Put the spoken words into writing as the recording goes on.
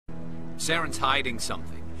Saren's hiding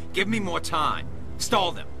something. Give me more time.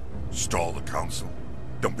 Stall them. Stall the Council?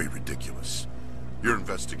 Don't be ridiculous. Your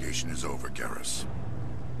investigation is over, Garrus.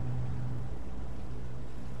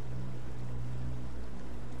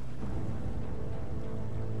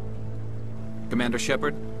 Commander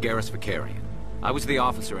Shepard, Garrus Vakarian. I was the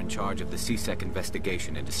officer in charge of the C-Sec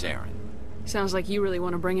investigation into Saren. Sounds like you really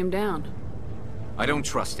want to bring him down. I don't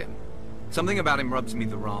trust him. Something about him rubs me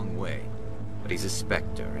the wrong way. But he's a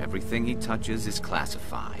Spectre. Everything he touches is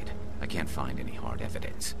classified. I can't find any hard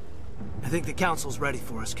evidence. I think the Council's ready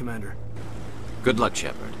for us, Commander. Good luck,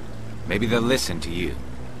 Shepard. Maybe they'll listen to you.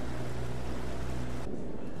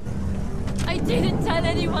 I didn't tell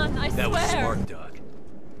anyone, I swear! That was smart, Doc.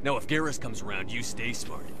 Now if Garrus comes around, you stay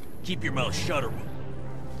smart. Keep your mouth shut or we'll...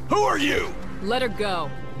 Who are you? Let her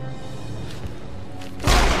go.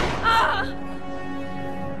 Ah!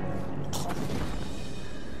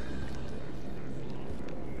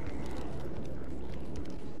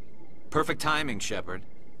 Perfect timing, Shepard.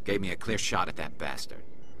 Gave me a clear shot at that bastard.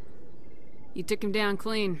 You took him down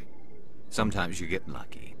clean. Sometimes you get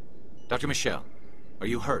lucky. Dr. Michelle, are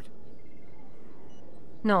you hurt?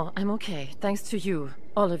 No, I'm okay. Thanks to you.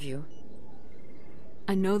 All of you.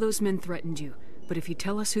 I know those men threatened you, but if you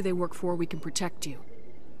tell us who they work for, we can protect you.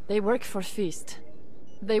 They work for Feast.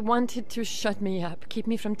 They wanted to shut me up, keep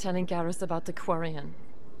me from telling Garrus about the Vakarian.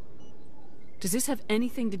 Does this have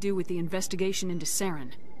anything to do with the investigation into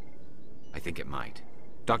Saren? I think it might.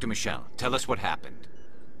 Dr. Michelle, tell us what happened.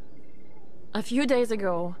 A few days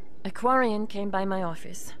ago, a Vakarian came by my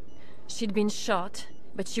office. She'd been shot,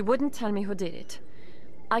 but she wouldn't tell me who did it.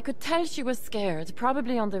 I could tell she was scared,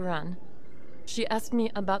 probably on the run. She asked me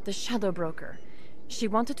about the Shadow Broker. She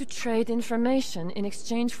wanted to trade information in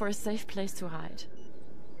exchange for a safe place to hide.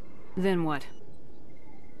 Then what?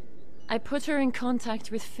 I put her in contact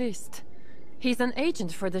with Fist. He's an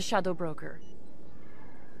agent for the Shadow Broker.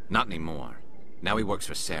 Not anymore. Now he works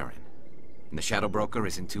for Saren. And the Shadow Broker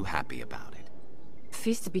isn't too happy about it.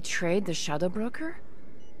 Fist betrayed the Shadow Broker?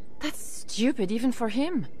 That's stupid even for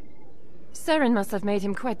him. Saren must have made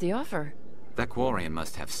him quite the offer. That Vakarian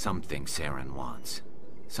must have something Saren wants.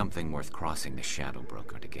 Something worth crossing the Shadow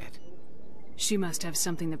Broker to get. She must have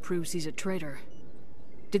something that proves he's a traitor.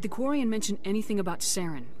 Did the Vakarian mention anything about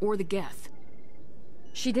Saren, or the Geth?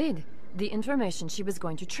 She did. The information she was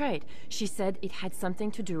going to trade. She said it had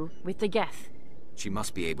something to do with the Geth. She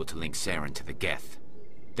must be able to link Saren to the Geth.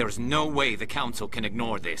 There is no way the Council can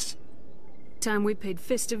ignore this. Time we paid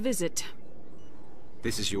Fist a visit.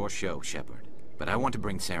 This is your show, Shepard. But I want to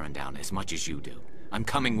bring Saren down as much as you do. I'm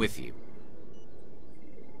coming with you.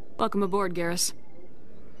 Welcome aboard, Garrus.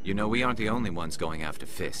 You know, we aren't the only ones going after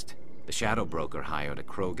Fist. The Shadow Broker hired a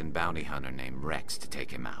Krogan bounty hunter named Rex to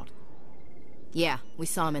take him out. Yeah, we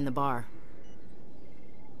saw him in the bar.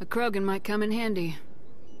 A Krogan might come in handy.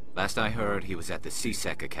 Last I heard, he was at the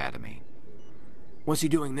C-Sec Academy. What's he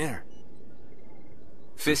doing there?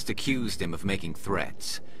 Fist accused him of making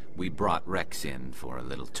threats. We brought Rex in for a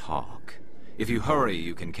little talk. If you hurry,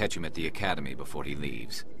 you can catch him at the Academy before he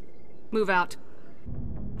leaves. Move out.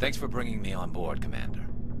 Thanks for bringing me on board, Commander.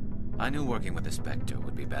 I knew working with the Spectre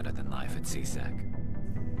would be better than life at C-Sec.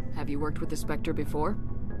 Have you worked with the Spectre before?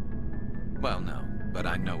 Well, no, but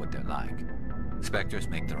I know what they're like. Spectres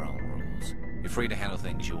make their own rules. You're free to handle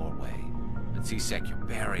things your way. At C-Sec, you're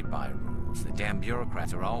buried by rules. The damn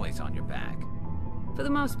bureaucrats are always on your back. For the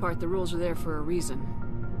most part, the rules are there for a reason.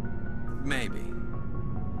 Maybe.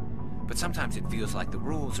 But sometimes it feels like the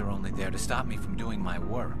rules are only there to stop me from doing my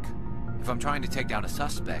work. If I'm trying to take down a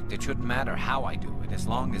suspect, it shouldn't matter how I do it, as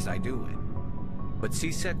long as I do it. But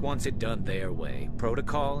C-Sec wants it done their way.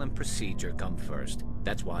 Protocol and procedure come first.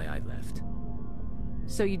 That's why I left.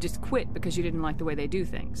 So you just quit because you didn't like the way they do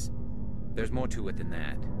things? There's more to it than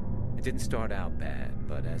that. It didn't start out bad,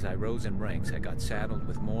 but as I rose in ranks, I got saddled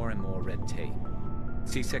with more and more red tape.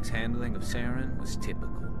 C-Sec's handling of Saren was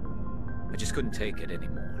typical. I just couldn't take it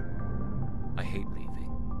anymore. I hate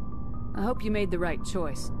leaving. I hope you made the right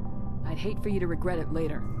choice. I'd hate for you to regret it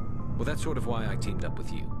later. Well, that's sort of why I teamed up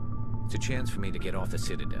with you. It's a chance for me to get off the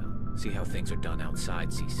Citadel, see how things are done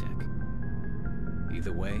outside C-Sec.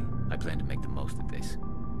 Either way, I plan to make the most of this.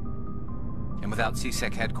 And without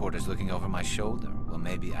C-Sec headquarters looking over my shoulder, well,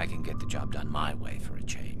 maybe I can get the job done my way for a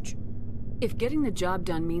change. If getting the job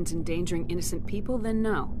done means endangering innocent people, then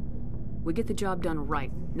no. We get the job done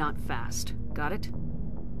right, not fast. Got it?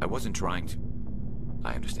 I wasn't trying to...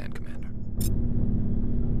 I understand, Commander.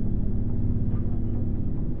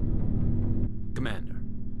 Commander,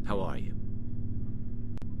 how are you?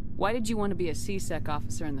 Why did you want to be a C-Sec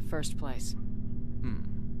officer in the first place?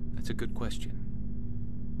 That's a good question.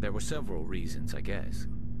 There were several reasons, I guess.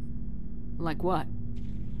 Like what?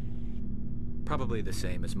 Probably the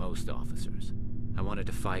same as most officers. I wanted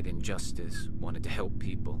to fight injustice, wanted to help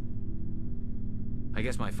people. I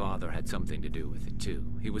guess my father had something to do with it too.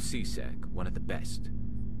 He was CSEC, one of the best.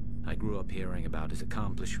 I grew up hearing about his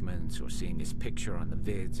accomplishments or seeing his picture on the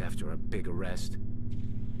vids after a big arrest.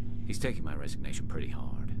 He's taking my resignation pretty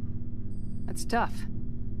hard. That's tough.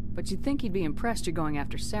 But you'd think he'd be impressed you're going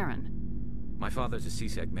after Saren. My father's a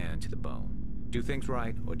CSEC man to the bone. Do things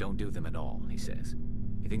right or don't do them at all, he says.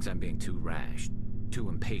 He thinks I'm being too rash, too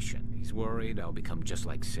impatient. He's worried I'll become just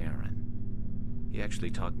like Saren. He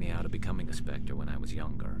actually talked me out of becoming a Spectre when I was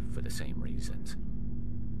younger, for the same reasons.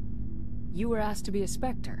 You were asked to be a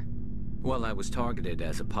Spectre? Well, I was targeted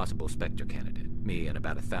as a possible Spectre candidate. Me and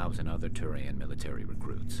about 1,000 other Turian military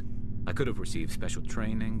recruits. I could have received special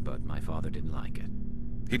training, but my father didn't like it.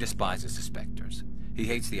 He despises the Spectres. He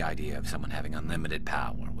hates the idea of someone having unlimited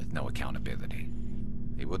power with no accountability.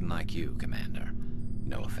 He wouldn't like you, Commander.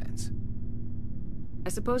 No offense. I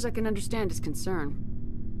suppose I can understand his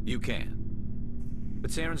concern. You can.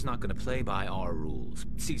 But Saren's not going to play by our rules,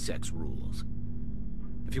 CSEC's rules.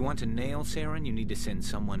 If you want to nail Saren, you need to send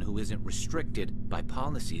someone who isn't restricted by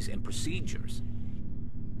policies and procedures.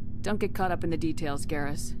 Don't get caught up in the details,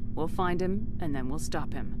 Garrus. We'll find him, and then we'll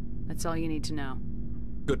stop him. That's all you need to know.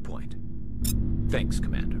 Good point. Thanks,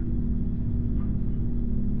 Commander.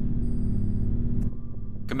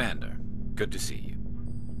 Commander, good to see you.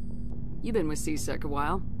 You've been with CSEC a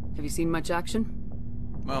while. Have you seen much action?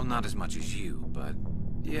 Well, not as much as you, but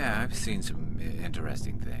yeah, I've seen some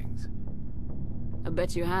interesting things. I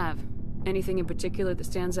bet you have. Anything in particular that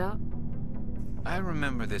stands out? I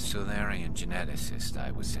remember this Solarian geneticist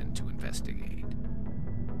I was sent to investigate.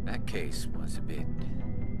 That case was a bit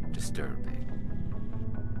disturbing.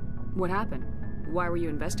 What happened? Why were you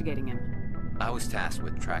investigating him? I was tasked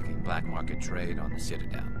with tracking black market trade on the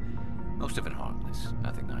Citadel. Most of it harmless,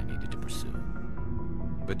 nothing I needed to pursue.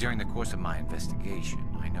 But during the course of my investigation,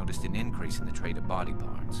 I noticed an increase in the trade of body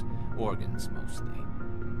parts, organs mostly.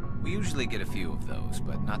 We usually get a few of those,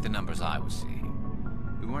 but not the numbers I was seeing.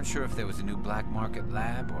 We weren't sure if there was a new black market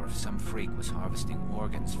lab or if some freak was harvesting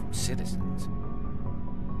organs from citizens.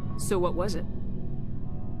 So what was it?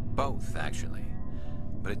 Both, actually.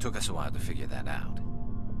 But it took us a while to figure that out.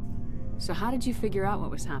 So how did you figure out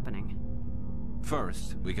what was happening?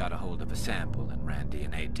 First, we got a hold of a sample and ran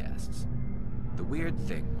DNA tests. The weird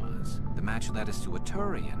thing was, the match led us to a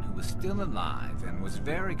Turian who was still alive and was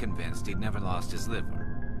very convinced he'd never lost his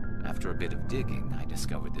liver. After a bit of digging, I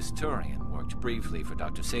discovered this Turian worked briefly for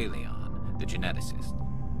Dr. Salion, the geneticist.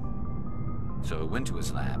 So I went to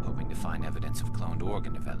his lab hoping to find evidence of cloned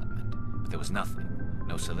organ development, but there was nothing.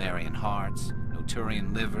 No Solarian hearts, no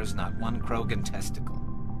Turian livers, not one Krogan testicle.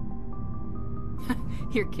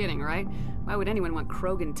 You're kidding, right? Why would anyone want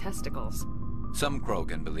Krogan testicles? Some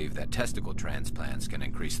Krogan believe that testicle transplants can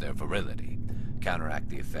increase their virility, counteract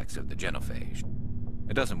the effects of the genophage.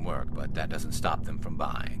 It doesn't work, but that doesn't stop them from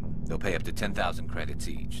buying. They'll pay up to 10,000 credits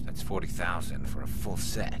each. That's 40,000 for a full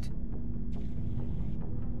set.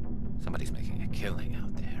 Somebody's making a killing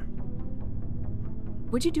out there.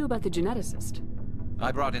 What'd you do about the geneticist?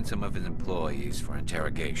 I brought in some of his employees for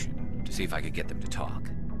interrogation, to see if I could get them to talk.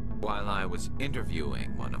 While I was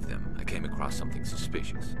interviewing one of them, I came across something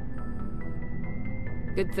suspicious.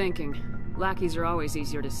 Good thinking. Lackeys are always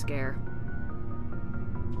easier to scare.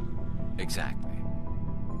 Exactly.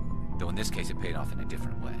 Though in this case it paid off in a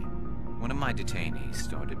different way. One of my detainees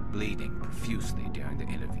started bleeding profusely during the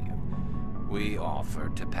interview. We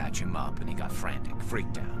offered to patch him up and he got frantic,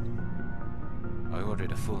 freaked out. I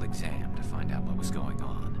ordered a full exam to find out what was going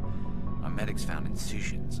on. Our medics found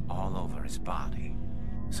incisions all over his body,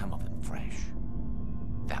 some of them fresh.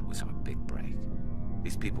 That was our big break.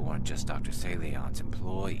 These people weren't just Dr. Salion's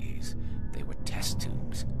employees. They were test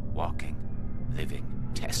tubes. Walking, living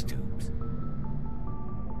test tubes.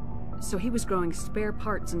 So he was growing spare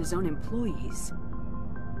parts in his own employees.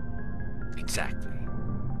 Exactly.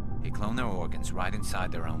 He cloned their organs right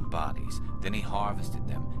inside their own bodies. Then he harvested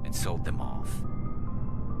them and sold them off.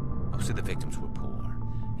 Most of the victims were poor.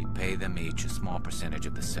 He'd pay them each a small percentage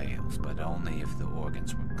of the sales, but only if the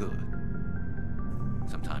organs were good.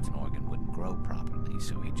 Sometimes an organ wouldn't grow properly,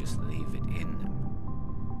 so he'd just leave it in them.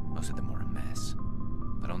 Most of them were a mess,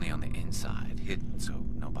 but only on the inside, hidden so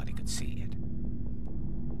nobody could see it.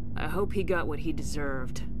 I hope he got what he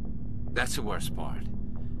deserved. That's the worst part.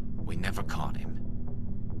 We never caught him.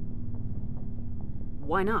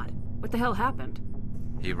 Why not? What the hell happened?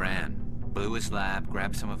 He ran, blew his lab,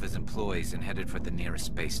 grabbed some of his employees, and headed for the nearest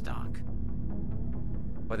space dock.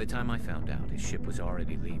 By the time I found out, his ship was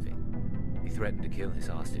already leaving. He threatened to kill his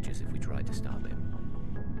hostages if we tried to stop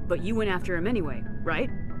him. But you went after him anyway, right?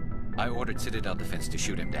 I ordered Citadel Defense to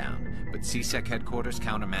shoot him down, but CSEC headquarters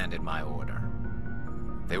countermanded my order.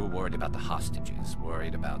 They were worried about the hostages,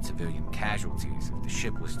 worried about civilian casualties if the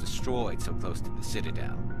ship was destroyed so close to the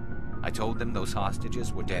Citadel. I told them those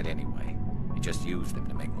hostages were dead anyway. He just used them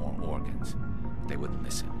to make more organs. But they wouldn't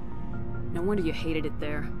listen. No wonder you hated it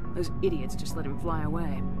there. Those idiots just let him fly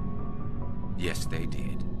away. Yes, they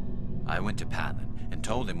did. I went to Palin and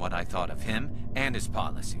told him what I thought of him and his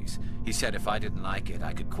policies. He said if I didn't like it,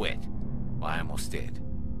 I could quit. Well, I almost did.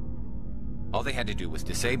 All they had to do was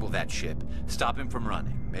disable that ship, stop him from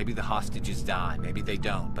running. Maybe the hostages die, maybe they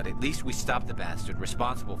don't, but at least we stopped the bastard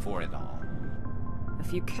responsible for it all. A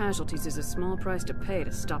few casualties is a small price to pay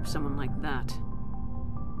to stop someone like that.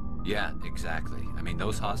 Yeah, exactly. I mean,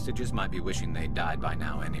 those hostages might be wishing they'd died by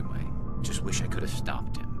now anyway. Just wish I could have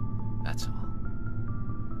stopped him. That's all.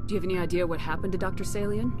 Do you have any idea what happened to Dr.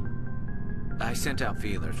 Salian? I sent out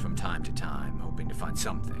feelers from time to time, hoping to find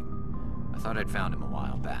something. I thought I'd found him a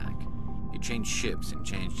while back. He changed ships and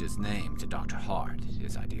changed his name to Dr. Hart,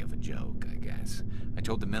 his idea of a joke, I guess. I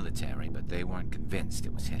told the military, but they weren't convinced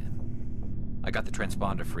it was him. I got the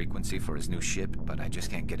transponder frequency for his new ship, but I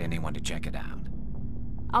just can't get anyone to check it out.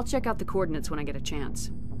 I'll check out the coordinates when I get a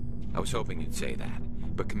chance. I was hoping you'd say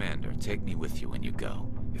that, but Commander, take me with you when you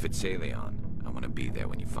go. If it's Salion, I want to be there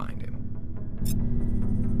when you find him.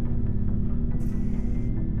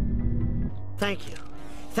 Thank you.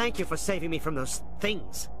 Thank you for saving me from those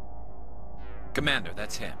things. Commander,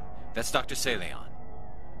 that's him. That's Dr. Salion.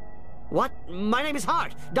 What? My name is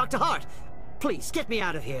Hart. Dr. Hart. Please, get me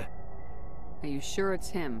out of here. Are you sure it's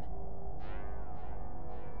him?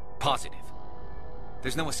 Positive.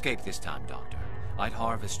 There's no escape this time, Doctor. I'd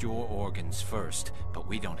harvest your organs first, but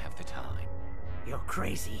we don't have the time. You're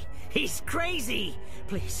crazy. He's crazy!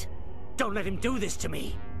 Please, don't let him do this to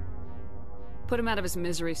me. Put him out of his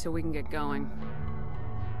misery so we can get going.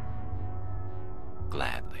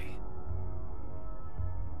 Gladly.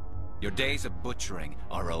 Your days of butchering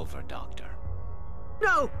are over, Doctor.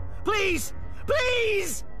 No! Please!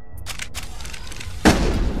 Please!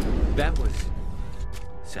 That was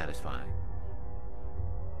satisfying.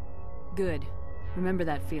 Good. Remember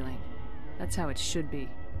that feeling. That's how it should be.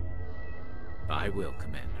 I will,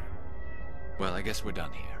 Commander. Well, I guess we're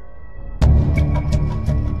done here.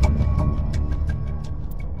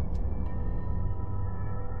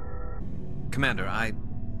 Commander,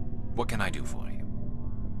 what can I do for you?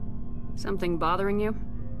 Something bothering you?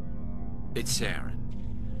 It's Saren.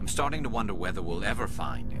 I'm starting to wonder whether we'll ever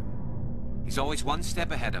find him. He's always one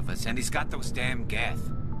step ahead of us, and he's got those damn Geth.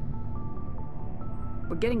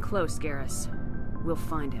 We're getting close, Garrus. We'll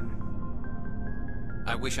find him.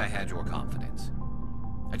 I wish I had your confidence.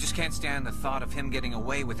 I just can't stand the thought of him getting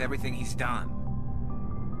away with everything he's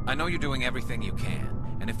done. I know you're doing everything you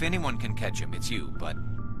can, and if anyone can catch him, it's you, but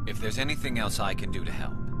if there's anything else I can do to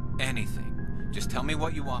help, anything, just tell me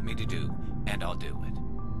what you want me to do, and I'll do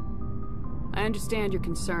it. I understand your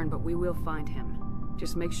concern, but we will find him.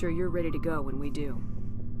 Just make sure you're ready to go when we do.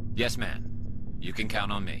 Yes, ma'am. You can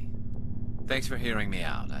count on me. Thanks for hearing me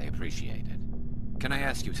out. I appreciate it. Can I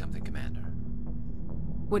ask you something, Commander?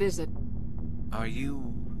 What is it? Are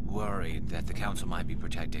you worried that the Council might be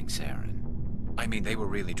protecting Saren? I mean, they were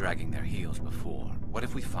really dragging their heels before. What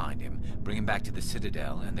if we find him, bring him back to the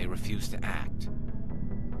Citadel, and they refuse to act?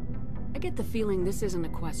 I get the feeling this isn't a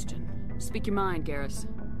question. Speak your mind, Garrus.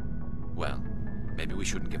 Well, maybe we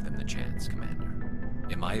shouldn't give them the chance, Commander.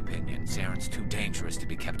 In my opinion, Saren's too dangerous to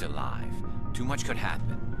be kept alive. Too much could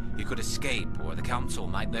happen. He could escape, or the Council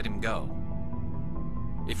might let him go.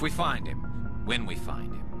 If we find him, when we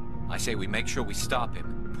find him, I say we make sure we stop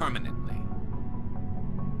him permanently.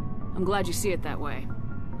 I'm glad you see it that way.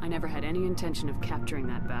 I never had any intention of capturing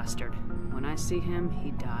that bastard. When I see him,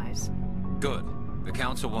 he dies. Good. The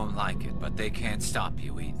Council won't like it, but they can't stop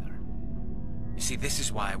you either. You see, this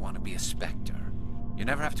is why I want to be a Spectre. You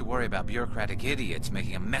never have to worry about bureaucratic idiots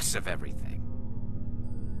making a mess of everything.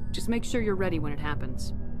 Just make sure you're ready when it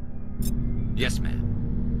happens. Yes, ma'am.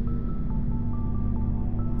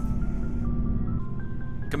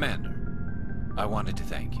 Commander, I wanted to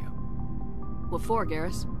thank you. What for,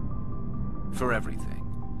 Garrus? For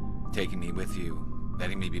everything. Taking me with you,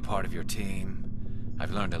 letting me be part of your team.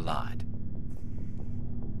 I've learned a lot.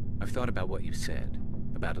 I've thought about what you said,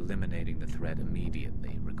 about eliminating the threat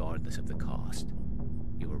immediately, regardless of the cost.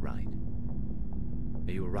 You were right.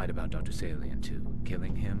 You were right about Dr. Salian, too.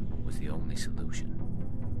 Killing him was the only solution.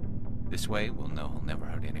 This way, we'll know he'll never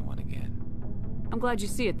hurt anyone again. I'm glad you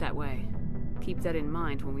see it that way. Keep that in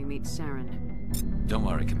mind when we meet Saren. Don't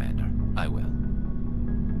worry, Commander. I will.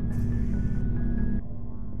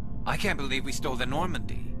 I can't believe we stole the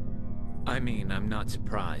Normandy. I mean, I'm not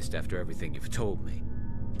surprised after everything you've told me.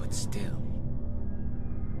 But still.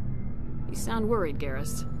 You sound worried,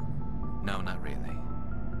 Garrus. No, not really.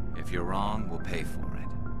 If you're wrong, we'll pay for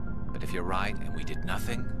it. But if you're right and we did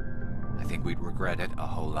nothing, I think we'd regret it a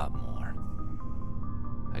whole lot more.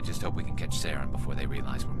 I just hope we can catch Saren before they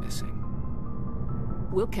realize we're missing.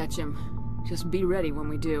 We'll catch him. Just be ready when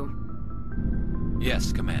we do.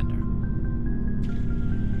 Yes, Commander.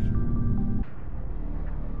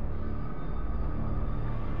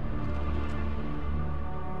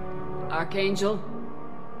 Archangel?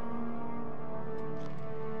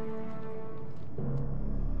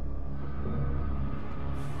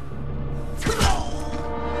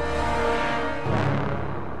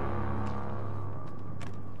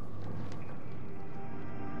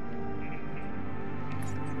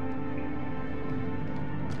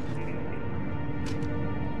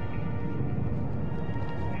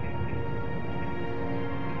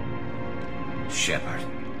 Shepard.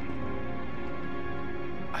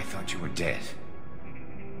 I thought you were dead.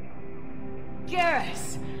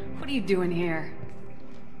 Garrus! What are you doing here?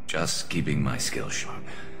 Just keeping my skills sharp.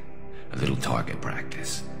 A little target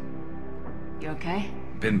practice. You okay?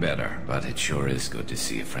 Been better, but it sure is good to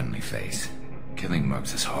see a friendly face. Killing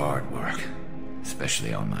mercs is hard work,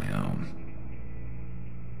 especially on my own.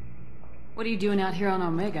 What are you doing out here on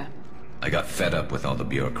Omega? I got fed up with all the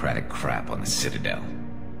bureaucratic crap on the Citadel.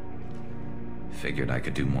 Figured I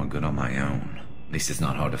could do more good on my own. At least it's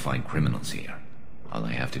not hard to find criminals here. All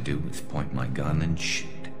I have to do is point my gun and shoot.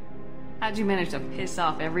 How'd you manage to piss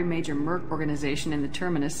off every major merc organization in the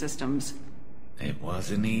Terminus systems? It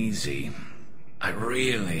wasn't easy. I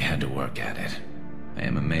really had to work at it. I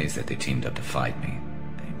am amazed that they teamed up to fight me.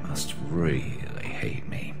 They must really hate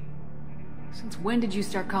me. Since when did you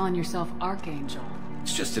start calling yourself Archangel?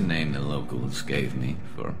 It's just a name the locals gave me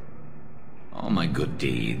for all my good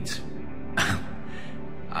deeds.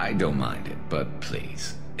 I don't mind it, but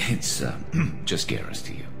please, it's just Garrus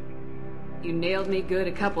to you. You nailed me good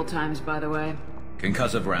a couple times, by the way.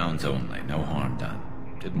 Concussive rounds only, no harm done.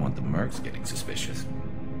 Didn't want the mercs getting suspicious.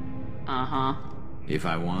 Uh-huh. If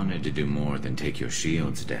I wanted to do more than take your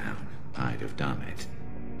shields down, I'd have done it.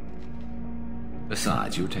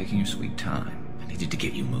 Besides, you were taking your sweet time. I needed to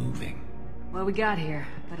get you moving. Well, we got here,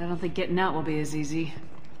 but I don't think getting out will be as easy.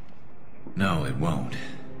 No, it won't.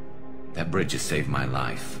 That bridge has saved my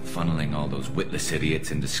life, funneling all those witless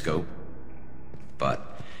idiots into scope.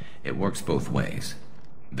 But it works both ways.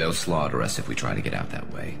 They'll slaughter us if we try to get out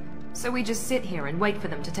that way. So we just sit here and wait for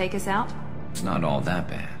them to take us out? It's not all that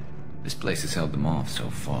bad. This place has held them off so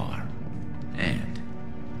far. And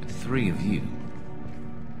with 3 of you,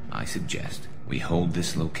 I suggest we hold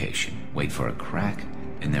this location, wait for a crack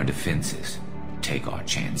in their defenses, take our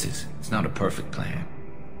chances. It's not a perfect plan,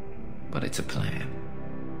 but it's a plan.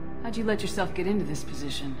 How'd you let yourself get into this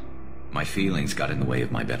position? My feelings got in the way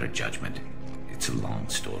of my better judgment. It's a long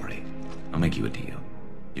story. I'll make you a deal.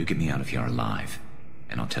 You get me out of here alive,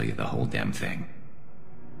 and I'll tell you the whole damn thing.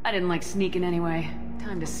 I didn't like sneaking anyway.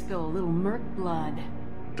 Time to spill a little merc blood.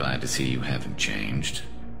 Glad to see you haven't changed.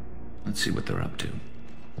 Let's see what they're up to.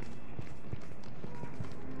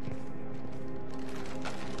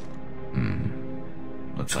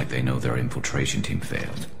 Looks like they know their infiltration team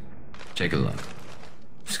failed. Take a look.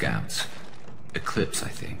 Scouts. Eclipse, I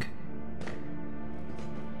think.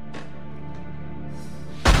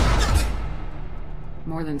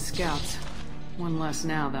 More than scouts. One less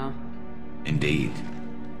now, though. Indeed.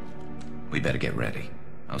 We better get ready.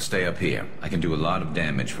 I'll stay up here. I can do a lot of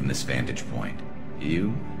damage from this vantage point.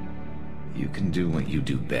 You can do what you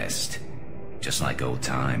do best. Just like old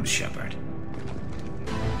times, Shepard.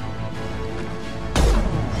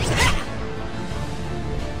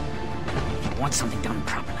 You want something done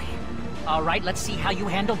properly. All right, let's see how you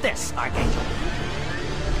handle this, Archangel.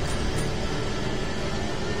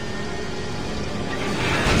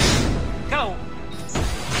 Go!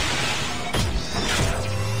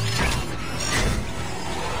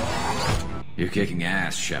 You're kicking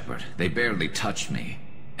ass, Shepard. They barely touched me.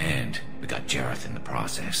 And we got Jareth in the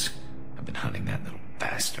process. I've been hunting that little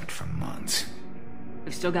bastard for months.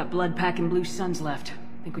 We've still got blood-packing blue suns left.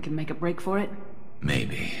 Think we can make a break for it?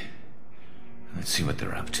 Maybe. Let's see what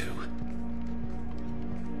they're up to.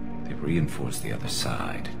 They've reinforced the other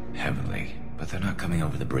side, heavily, but they're not coming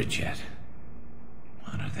over the bridge yet.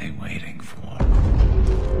 What are they waiting for?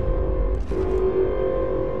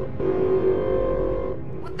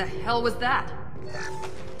 What the hell was that?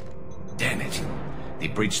 Damn it. They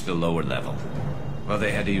breached the lower level. Well,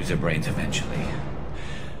 they had to use their brains eventually.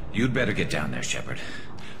 You'd better get down there, Shepard.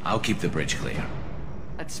 I'll keep the bridge clear.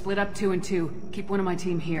 Let's split up 2 and 2. Keep one of my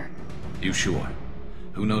team here. You sure?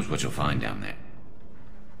 Who knows what you'll find down there?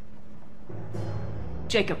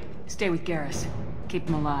 Jacob, stay with Garrus. Keep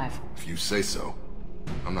him alive. If you say so.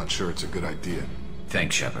 I'm not sure it's a good idea.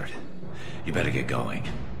 Thanks, Shepard. You better get going.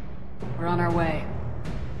 We're on our way.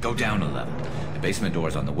 Go down a level. The basement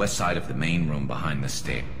door's on the west side of the main room behind the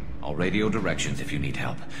stair. I'll radio directions if you need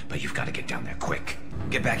help, but you've got to get down there quick.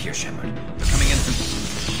 Get back here, Shepard. They're coming in from...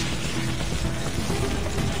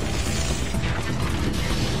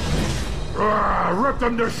 Rip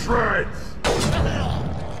them to shreds!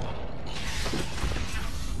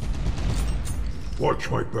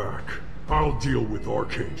 Watch my back. I'll deal with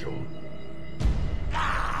Archangel.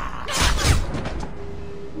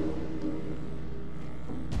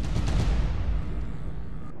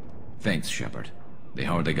 Thanks, Shepard. They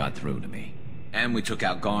hardly got through to me. And we took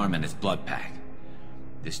out Garm and his blood pack.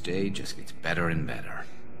 This day just gets better and better.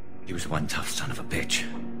 He was one tough son of a bitch.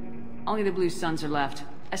 Only the Blue Suns are left.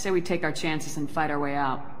 I say we take our chances and fight our way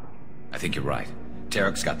out. I think you're right.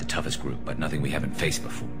 Tarek's got the toughest group, but nothing we haven't faced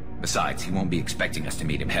before. Besides, he won't be expecting us to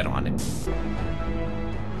meet him head-on and...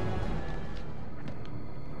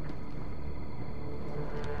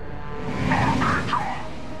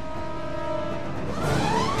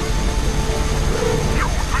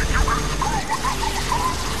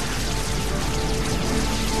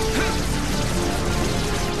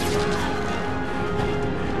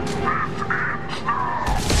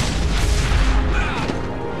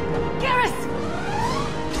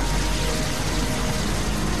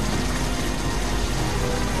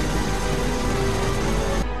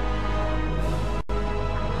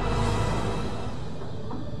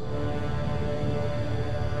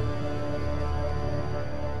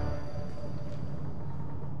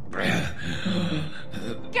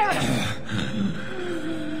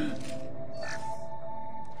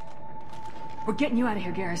 We're getting you out of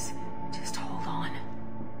here, Garrus. Just hold on.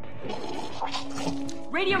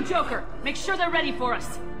 Radio Joker! Make sure they're ready for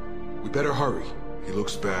us! We better hurry. He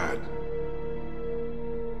looks bad.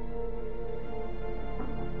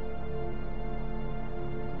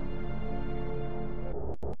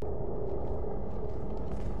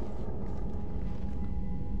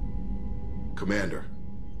 Commander,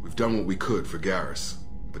 we've done what we could for Garrus,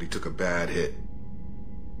 but he took a bad hit.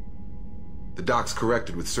 The doc's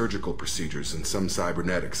corrected with surgical procedures and some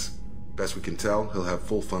cybernetics. Best we can tell, he'll have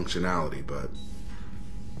full functionality, but...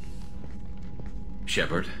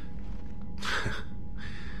 Shepard?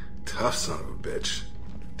 Tough son of a bitch.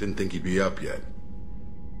 Didn't think he'd be up yet.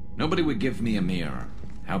 Nobody would give me a mirror.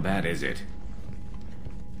 How bad is it?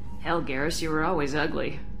 Hell, Garrus, you were always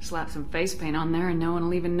ugly. Slap some face paint on there and no one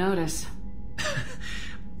will even notice.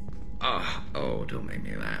 Oh, don't make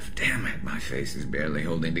me laugh. Damn it, my face is barely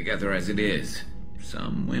holding together as it is.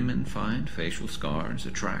 Some women find facial scars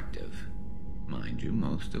attractive. Mind you,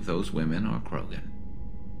 most of those women are Krogan.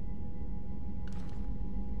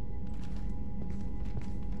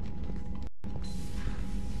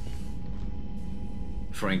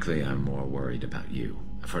 Frankly, I'm more worried about you.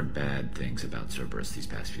 I've heard bad things about Cerberus these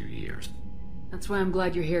past few years. That's why I'm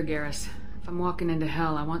glad you're here, Garrus. If I'm walking into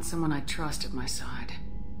hell, I want someone I trust at my side.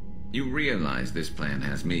 You realize this plan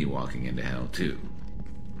has me walking into hell, too.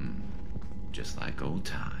 Just like old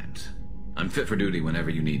times. I'm fit for duty whenever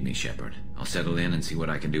you need me, Shepard. I'll settle in and see what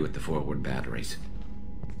I can do with the forward batteries.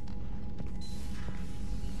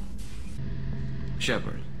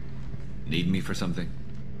 Shepard, need me for something?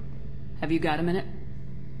 Have you got a minute?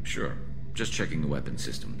 Sure. Just checking the weapon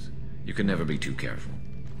systems. You can never be too careful.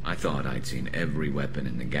 I thought I'd seen every weapon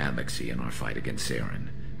in the galaxy in our fight against Saren.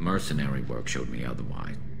 Mercenary work showed me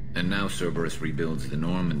otherwise. And now Cerberus rebuilds the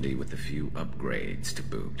Normandy with a few upgrades to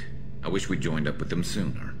boot. I wish we'd joined up with them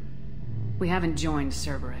sooner. We haven't joined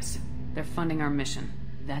Cerberus. They're funding our mission.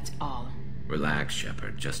 That's all. Relax,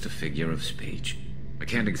 Shepard. Just a figure of speech. I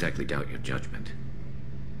can't exactly doubt your judgment.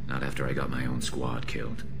 Not after I got my own squad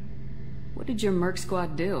killed. What did your merc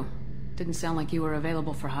squad do? Didn't sound like you were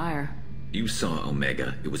available for hire. You saw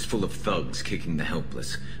Omega. It was full of thugs kicking the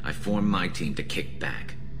helpless. I formed my team to kick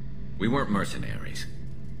back. We weren't mercenaries.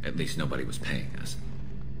 At least nobody was paying us.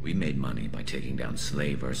 We made money by taking down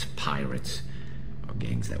slavers, pirates, or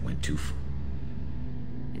gangs that went too far.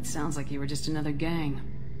 It sounds like you were just another gang.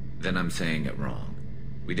 Then I'm saying it wrong.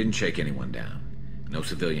 We didn't shake anyone down. No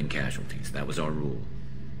civilian casualties. That was our rule.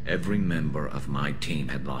 Every member of my team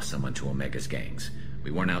had lost someone to Omega's gangs. We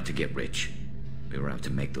weren't out to get rich. We were out to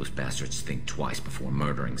make those bastards think twice before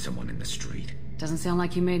murdering someone in the street. Doesn't sound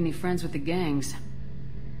like you made any friends with the gangs.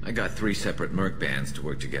 I got 3 separate merc bands to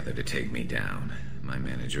work together to take me down. My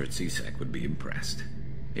manager at CSEC would be impressed.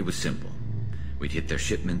 It was simple. We'd hit their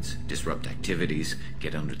shipments, disrupt activities,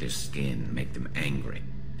 get under their skin, make them angry.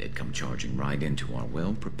 they'd come charging right into our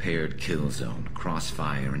well-prepared kill zone,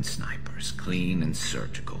 crossfire and snipers, clean and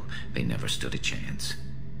surgical. They never stood a chance.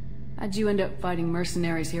 How'd you end up fighting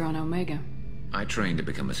mercenaries here on Omega? I trained to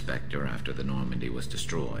become a Spectre after the Normandy was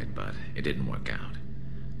destroyed, but it didn't work out.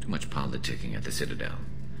 Too much politicking at the Citadel.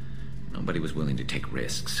 Nobody was willing to take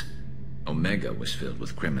risks. Omega was filled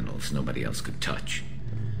with criminals nobody else could touch.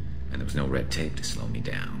 And there was no red tape to slow me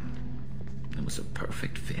down. It was a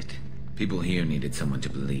perfect fit. People here needed someone to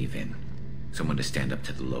believe in. Someone to stand up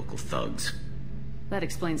to the local thugs. That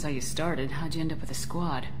explains how you started. How'd you end up with a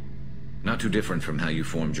squad? Not too different from how you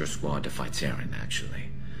formed your squad to fight Saren,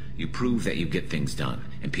 actually. You prove that you get things done,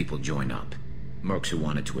 and people join up. Mercs who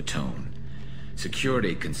wanted to atone.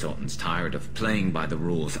 Security consultants tired of playing by the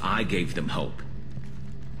rules. I gave them hope.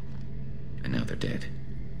 And now they're dead.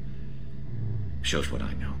 Shows what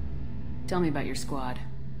I know. Tell me about your squad.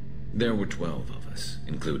 There were 12 of us,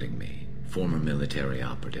 including me. Former military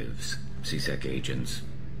operatives, CSEC agents,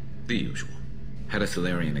 the usual. Had a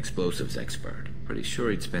Solarian explosives expert. Pretty sure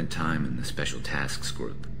he'd spent time in the Special Tasks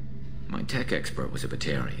group. My tech expert was a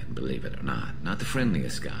Vakarian, believe it or not. Not the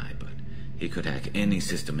friendliest guy, but he could hack any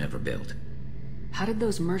system ever built. How did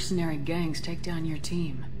those mercenary gangs take down your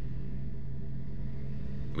team?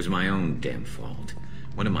 It was my own damn fault.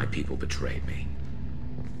 One of my people betrayed me.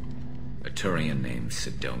 A Turian named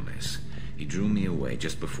Sidonis. He drew me away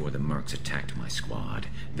just before the mercs attacked my squad.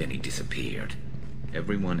 Then he disappeared.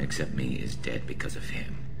 Everyone except me is dead because of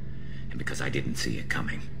him. And because I didn't see it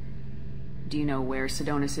coming. Do you know where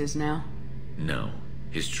Sidonis is now? No.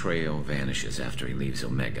 His trail vanishes after he leaves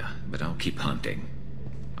Omega, but I'll keep hunting.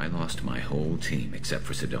 I lost my whole team except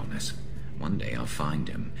for Sidonis. One day I'll find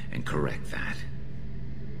him and correct that.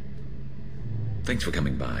 Thanks for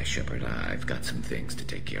coming by, Shepard. I've got some things to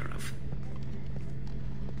take care of.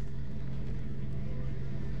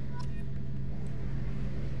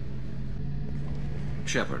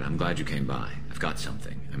 Shepard, I'm glad you came by. I've got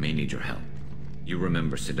something. I may need your help. You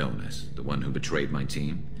remember Sidonis, the one who betrayed my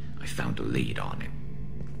team? I found a lead on him.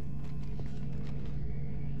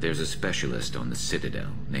 There's a specialist on the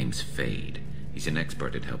Citadel, name's Fade. He's an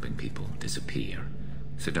expert at helping people disappear.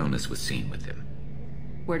 Sidonis was seen with him.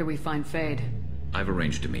 Where do we find Fade? I've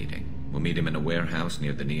arranged a meeting. We'll meet him in a warehouse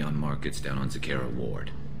near the Neon Markets down on Zakera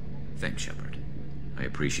Ward. Thanks, Shepard. I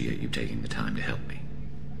appreciate you taking the time to help me.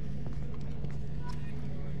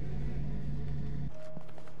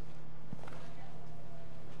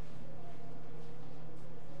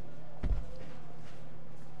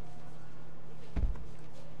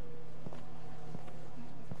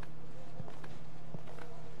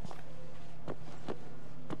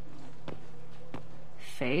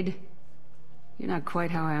 Fade? You're not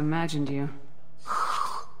quite how I imagined you.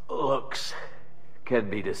 Looks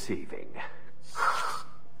can be deceiving.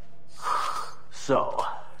 So,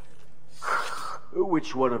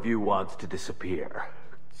 which one of you wants to disappear?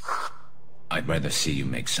 I'd rather see you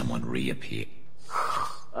make someone reappear.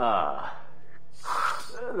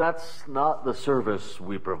 That's not the service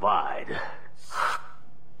we provide.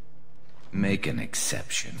 Make an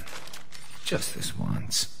exception. Just this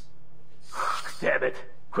once. Damn it.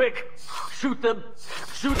 Quick! Shoot them!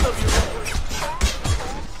 Shoot them,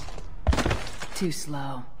 Too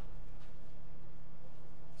slow.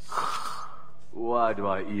 Why do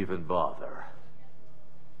I even bother?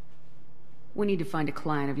 We need to find a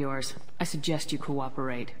client of yours. I suggest you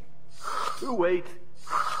cooperate. Wait.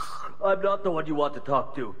 I'm not the one you want to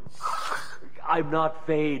talk to. I'm not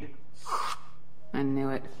Fade. I knew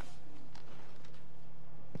it.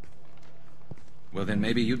 Well, then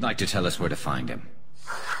maybe you'd like to tell us where to find him.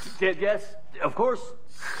 Yes, of course.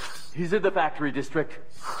 He's in the factory district.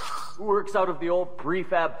 Works out of the old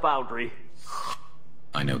prefab foundry.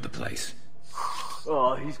 I know the place.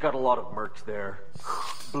 Oh, he's got a lot of mercs there.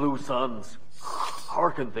 Blue Suns.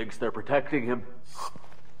 Harkin thinks they're protecting him.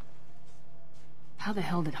 How the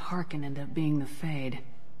hell did Harkin end up being the Fade?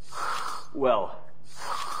 Well,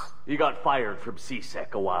 he got fired from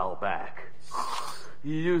CSEC a while back.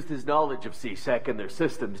 He used his knowledge of CSEC and their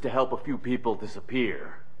systems to help a few people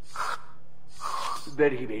disappear.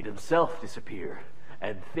 Then he made himself disappear,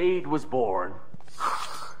 and Fade was born,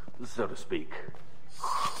 so to speak.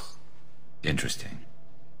 Interesting.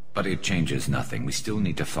 But it changes nothing. We still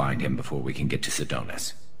need to find him before we can get to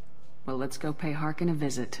Sidonis. Well, let's go pay Harkin a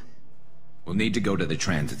visit. We'll need to go to the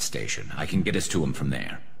transit station. I can get us to him from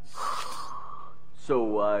there.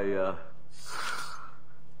 So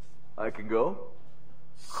I can go?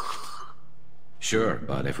 Sure,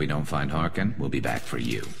 but if we don't find Harkin, we'll be back for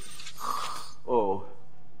you. Oh,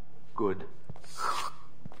 good.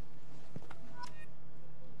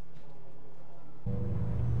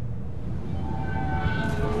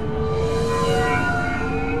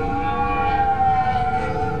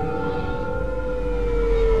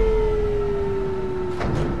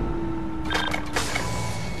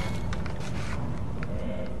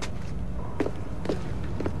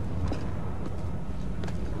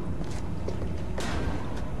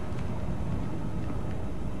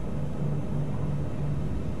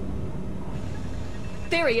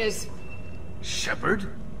 There he is! Shepard?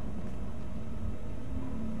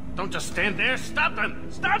 Don't just stand there. Stop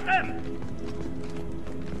him! Stop him!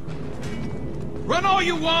 Run all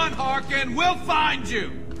you want, Harkin! We'll find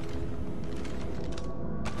you!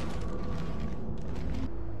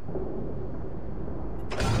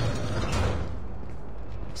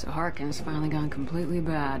 So Harkin's finally gone completely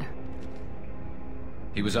bad.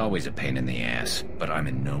 He was always a pain in the ass, but I'm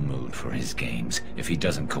in no mood for his games. If he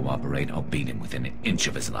doesn't cooperate, I'll beat him within an inch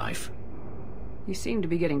of his life. You seem to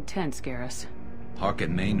be getting tense, Garrus.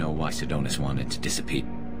 Harkin may know why Sidonis wanted to disappear.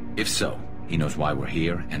 If so, he knows why we're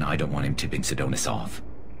here, and I don't want him tipping Sidonis off.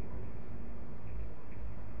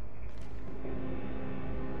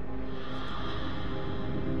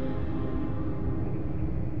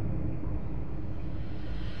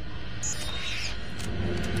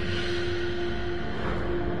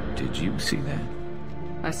 Did you see that?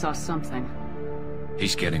 I saw something.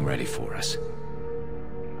 He's getting ready for us.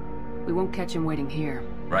 We won't catch him waiting here.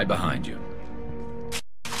 Right behind you.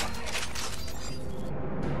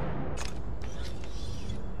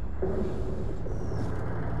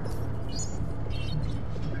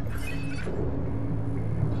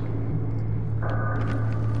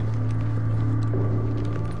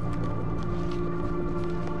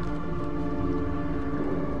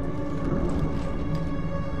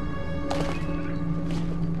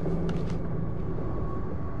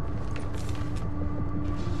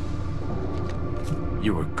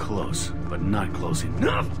 You were close, but not close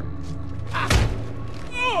enough.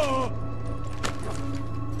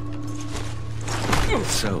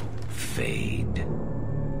 So, Fade.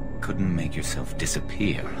 Couldn't make yourself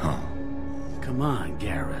disappear, huh? Come on,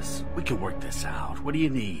 Garrus. We can work this out. What do you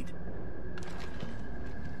need?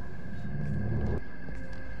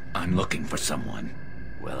 I'm looking for someone.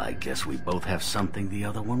 Well, I guess we both have something the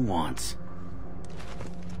other one wants.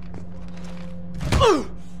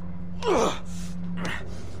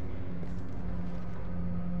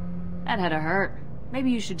 That had to hurt.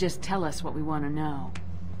 Maybe you should just tell us what we want to know.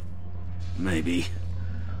 Maybe.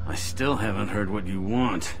 I still haven't heard what you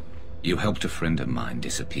want. You helped a friend of mine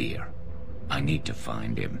disappear. I need to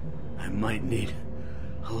find him. I might need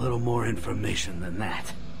a little more information than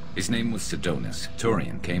that. His name was Sidonis.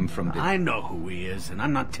 Turian came from the... I know who he is, and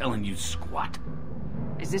I'm not telling you squat.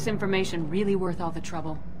 Is this information really worth all the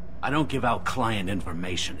trouble? I don't give out client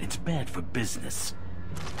information. It's bad for business.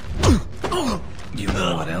 You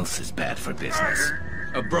know what else is bad for business?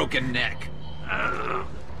 A broken neck.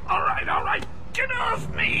 All right. Get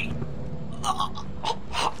off me!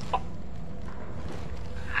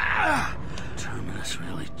 Terminus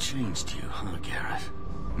really changed you, huh, Garrus?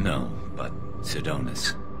 No, but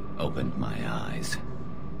Sidonis opened my eyes.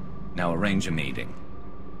 Now arrange a meeting.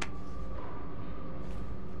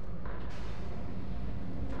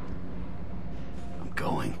 I'm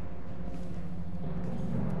going.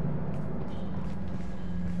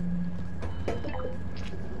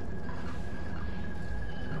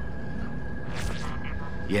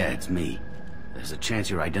 Yeah, it's me. There's a chance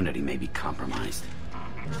your identity may be compromised.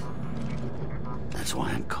 That's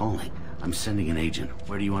why I'm calling. I'm sending an agent.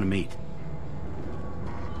 Where do you want to meet?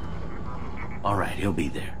 All right, he'll be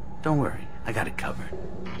there. Don't worry, I got it covered.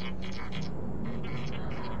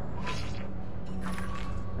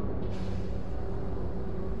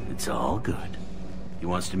 It's all good. He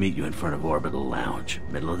wants to meet you in front of Orbital Lounge,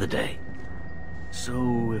 middle of the day.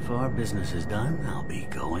 So, if our business is done, I'll be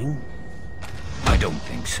going. I don't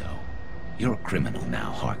think so. You're a criminal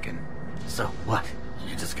now, Harkin. So what?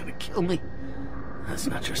 You're just gonna kill me? That's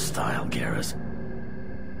not your style, Garrus.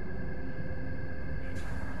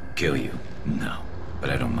 Kill you? No. But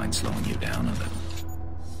I don't mind slowing you down a little.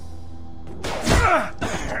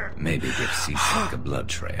 Maybe give C-Sec a blood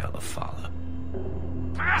trail to follow.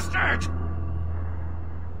 Bastard!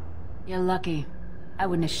 You're lucky. I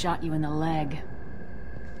wouldn't have shot you in the leg.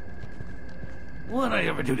 What'd I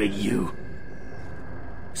ever do to you?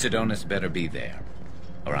 Sidonis better be there,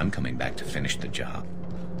 or I'm coming back to finish the job.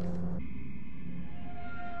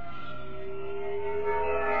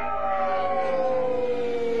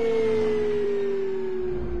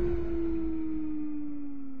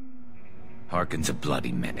 Harkin's a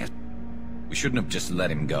bloody menace. We shouldn't have just let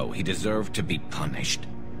him go. He deserved to be punished.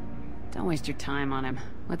 Don't waste your time on him.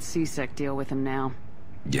 Let C-Sec deal with him now.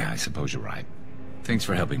 Yeah, I suppose you're right. Thanks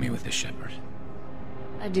for helping me with this, Shepard.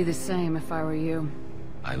 I'd do the same if I were you.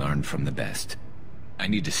 I learned from the best. I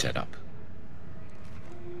need to set up.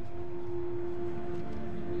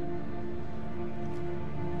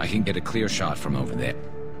 I can get a clear shot from over there.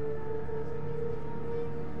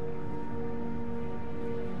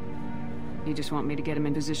 You just want me to get him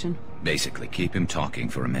in position? Basically, keep him talking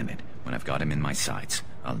for a minute. When I've got him in my sights,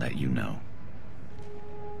 I'll let you know.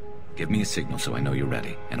 Give me a signal so I know you're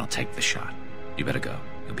ready, and I'll take the shot. You better go.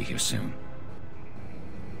 You'll be here soon.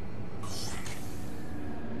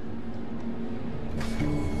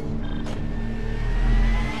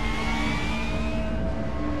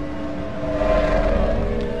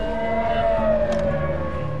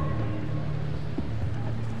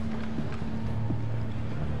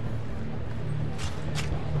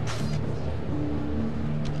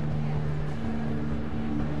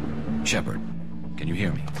 Shepard, can you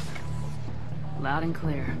hear me? Loud and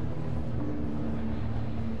clear.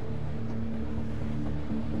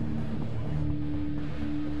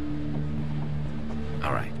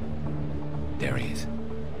 All right. There he is.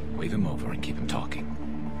 Wave him over and keep him talking.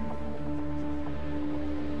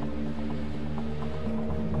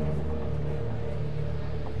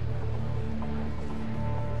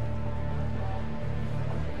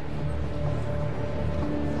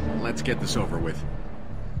 Let's get this over with.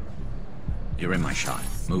 You're in my shot.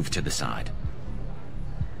 Move to the side.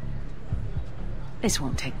 This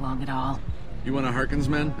won't take long at all. You one of Harkin's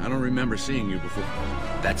men? I don't remember seeing you before.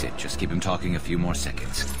 That's it. Just keep him talking a few more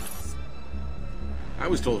seconds. I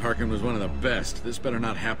was told Harkin was one of the best. This better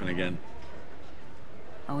not happen again.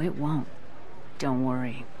 Oh, it won't. Don't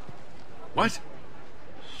worry. What?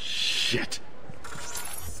 Shit.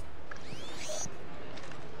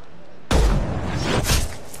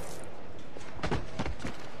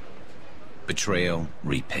 Betrayal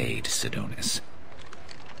repaid, Sidonis.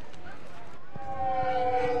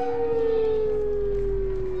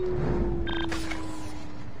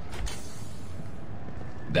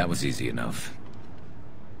 That was easy enough.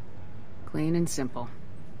 Clean and simple.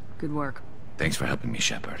 Good work. Thanks for helping me,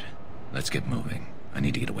 Shepard. Let's get moving. I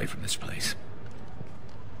need to get away from this place.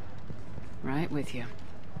 Right with you.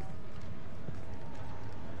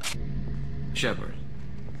 Shepard,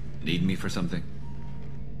 need me for something?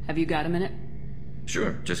 Have you got a minute?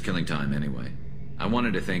 Sure, just killing time anyway. I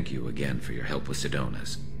wanted to thank you again for your help with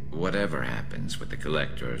Sidonis. Whatever happens with the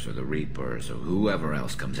Collectors or the Reapers or whoever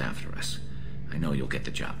else comes after us, I know you'll get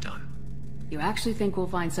the job done. You actually think we'll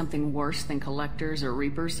find something worse than Collectors or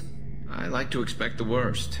Reapers? I like to expect the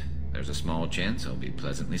worst. There's a small chance I'll be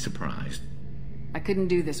pleasantly surprised. I couldn't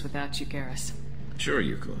do this without you, Garrus. Sure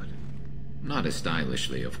you could. Not as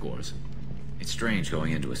stylishly, of course. It's strange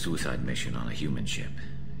going into a suicide mission on a human ship.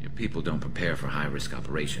 Your people don't prepare for high-risk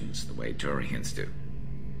operations the way Turians do.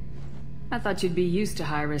 I thought you'd be used to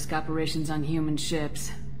high-risk operations on human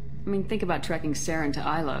ships. I mean, think about trekking Saren to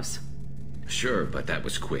Ilos. Sure, but that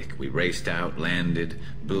was quick. We raced out, landed,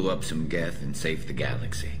 blew up some Geth, and saved the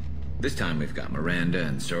galaxy. This time we've got Miranda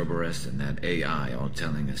and Cerberus and that AI all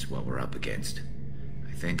telling us what we're up against.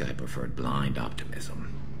 I think I preferred blind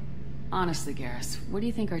optimism. Honestly, Garrus, what do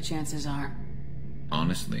you think our chances are?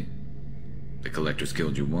 Honestly? The Collectors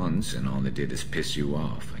killed you once, and all they did is piss you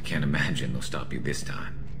off. I can't imagine they'll stop you this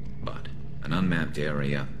time. But an unmapped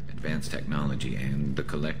area, advanced technology, and the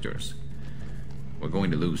Collectors. We're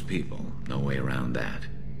going to lose people. No way around that.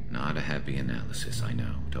 Not a happy analysis, I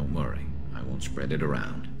know. Don't worry. I won't spread it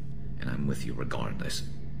around. And I'm with you regardless.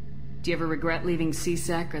 Do you ever regret leaving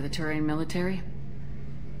CSEC or the Turian military?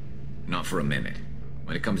 Not for a minute.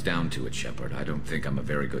 When it comes down to it, Shepard, I don't think I'm a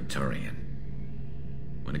very good Turian.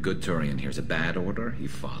 When a good Turian hears a bad order, he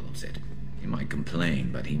follows it. He might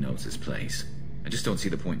complain, but he knows his place. I just don't see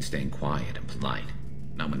the point in staying quiet and polite.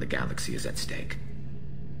 Not when the galaxy is at stake.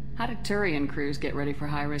 How do Turian crews get ready for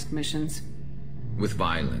high-risk missions? With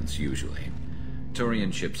violence, usually.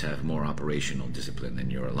 Turian ships have more operational discipline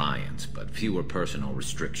than your alliance, but fewer personal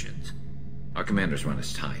restrictions. Our commanders run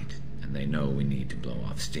us tight, and they know we need to blow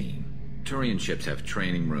off steam. Turian ships have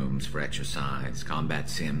training rooms for exercise, combat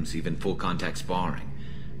sims, even full-contact sparring.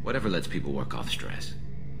 Whatever lets people work off stress.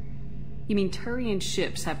 You mean Turian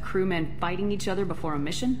ships have crewmen fighting each other before a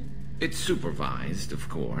mission? It's supervised, of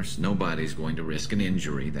course. Nobody's going to risk an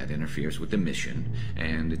injury that interferes with the mission,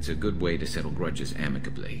 and it's a good way to settle grudges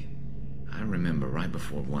amicably. I remember right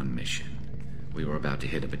before one mission, we were about to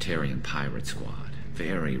hit a Vakarian pirate squad.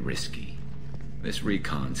 Very risky. This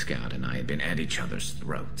recon scout and I had been at each other's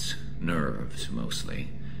throats. Nerves, mostly.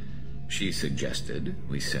 She suggested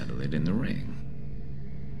we settle it in the ring.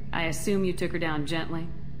 I assume you took her down gently?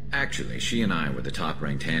 Actually, she and I were the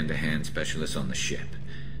top-ranked hand-to-hand specialists on the ship.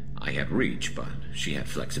 I had reach, but she had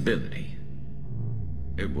flexibility.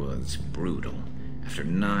 It was brutal. After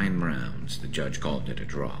 9 rounds, the judge called it a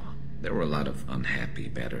draw. There were a lot of unhappy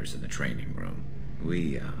bettors in the training room.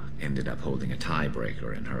 We ended up holding a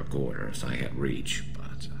tiebreaker in her quarters. I had reach,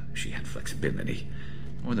 but she had flexibility.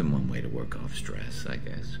 More than one way to work off stress, I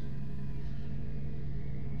guess.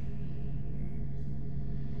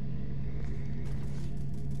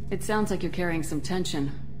 It sounds like you're carrying some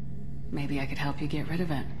tension. Maybe I could help you get rid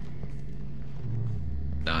of it.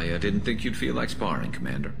 I didn't think you'd feel like sparring,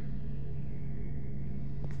 Commander.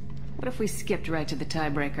 What if we skipped right to the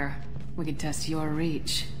tiebreaker? We could test your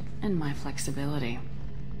reach, and my flexibility.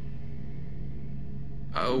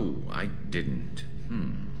 Oh, I didn't.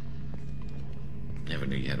 Never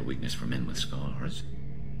knew you had a weakness for men with scars.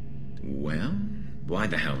 Well, why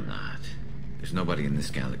the hell not? There's nobody in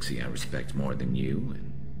this galaxy I respect more than you,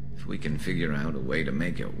 and if we can figure out a way to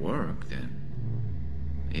make it work,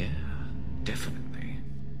 then... yeah, definitely.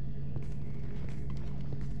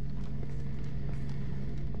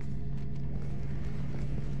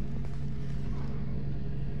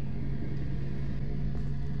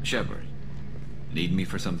 Shepard, need me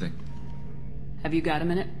for something? Have you got a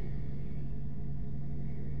minute?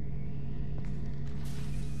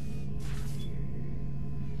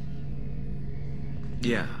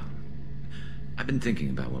 Yeah. I've been thinking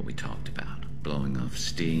about what we talked about. Blowing off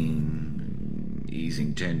steam,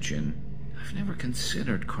 easing tension. I've never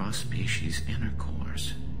considered cross-species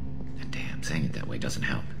intercourse. And damn, saying it that way doesn't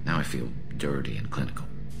help. Now I feel dirty and clinical.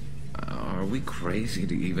 Are we crazy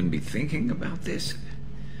to even be thinking about this?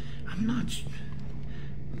 I'm not...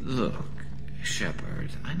 Look, Shepard,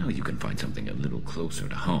 I know you can find something a little closer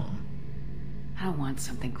to home. I don't want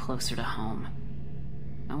something closer to home.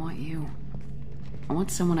 I want you. I want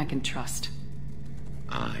someone I can trust.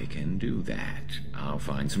 I can do that. I'll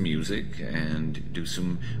find some music and do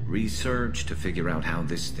some research to figure out how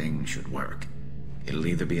this thing should work. It'll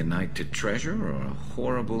either be a night to treasure or a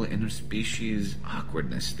horrible interspecies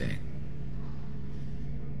awkwardness thing.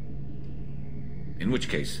 In which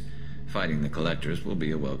case, fighting the Collectors will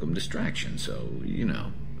be a welcome distraction, so, you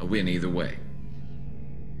know, a win either way.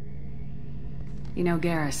 You know,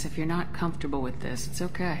 Garrus, if you're not comfortable with this, it's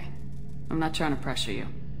okay. I'm not trying to pressure you.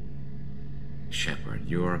 Shepard,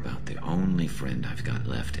 you're about the only friend I've got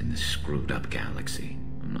left in this screwed-up galaxy.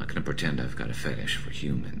 I'm not gonna pretend I've got a fetish for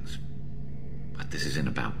humans. But this isn't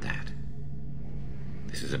about that.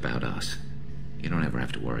 This is about us. You don't ever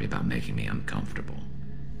have to worry about making me uncomfortable.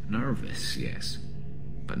 Nervous, yes,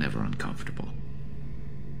 but never uncomfortable.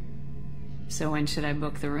 So when should I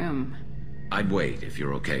book the room? I'd wait if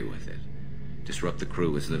you're okay with it. Disrupt the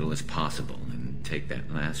crew as little as possible and take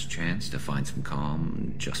that last chance to find some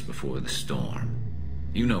calm just before the storm.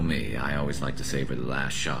 You know me, I always like to savor the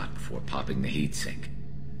last shot before popping the heatsink.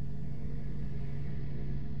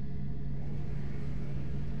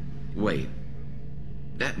 Wait,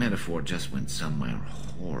 that metaphor just went somewhere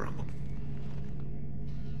horrible.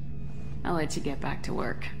 I'll let you get back to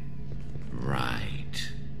work.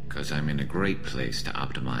 Right, because I'm in a great place to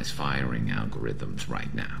optimize firing algorithms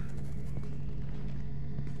right now.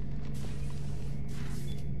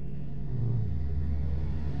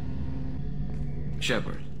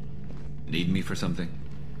 Shepard, need me for something?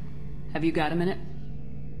 Have you got a minute?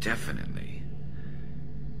 Definitely.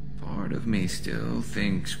 Part of me still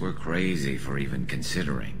thinks we're crazy for even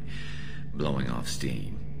considering blowing off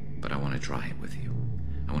steam, but I want to try it with you.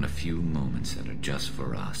 I want a few moments that are just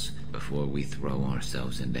for us before we throw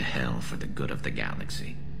ourselves into hell for the good of the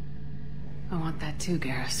galaxy. I want that too,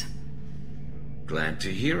 Garrus. Glad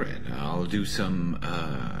to hear it. I'll do some,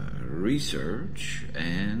 research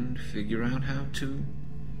and figure out how to,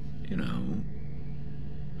 you know...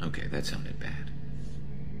 Okay, that sounded bad.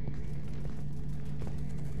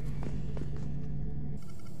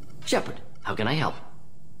 Shepard, how can I help?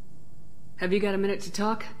 Have you got a minute to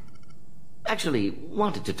talk? Actually,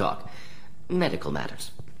 wanted to talk. Medical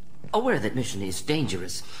matters. Aware that mission is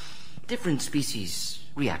dangerous. Different species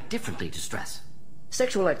react differently to stress.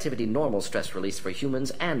 Sexual activity normal stress release for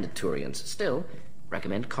humans and Turians. Still,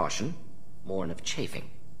 recommend caution. Warn of chafing.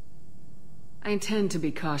 I intend to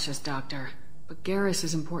be cautious, Doctor. But Garrus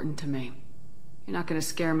is important to me. You're not gonna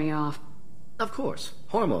scare me off. Of course.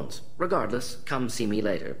 Hormones. Regardless, come see me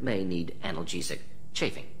later. May need analgesic.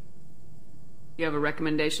 Chafing. You have a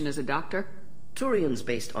recommendation as a doctor? Turians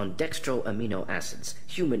based on dextroamino acids.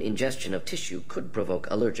 Human ingestion of tissue could provoke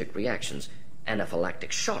allergic reactions.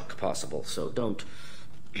 Anaphylactic shock possible, so don't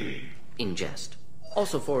ingest.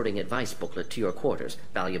 Also forwarding advice booklet to your quarters.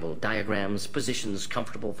 Valuable diagrams, positions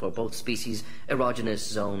comfortable for both species, erogenous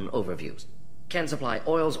zone overviews. Can supply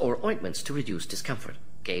oils or ointments to reduce discomfort.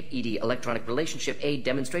 Gave ED electronic relationship aid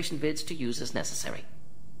demonstration vids to use as necessary.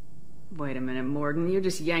 Wait a minute, Morgan. You're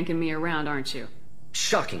just yanking me around, aren't you?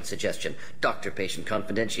 Shocking suggestion. Doctor-patient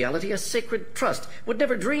confidentiality, a sacred trust. Would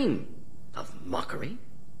never dream of mockery.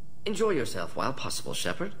 Enjoy yourself while possible,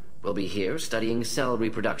 Shepard. We'll be here studying cell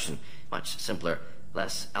reproduction. Much simpler,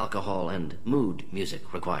 less alcohol and mood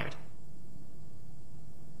music required.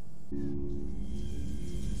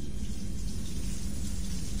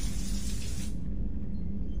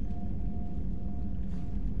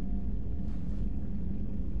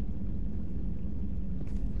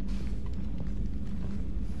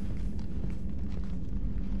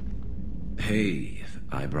 Hey,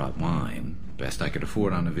 I brought wine. Best I could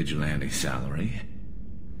afford on a vigilante salary.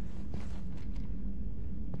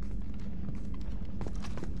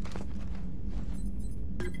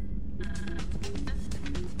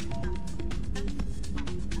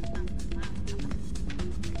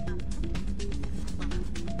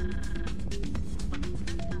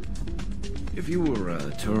 If you were a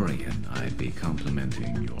Turian, I'd be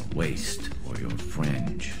complimenting your waist or your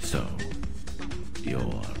fringe, so...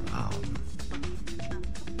 Your,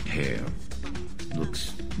 hair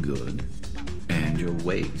looks good, and your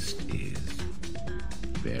waist is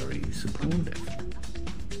very supportive.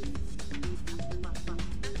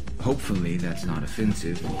 Hopefully that's not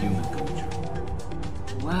offensive to human culture.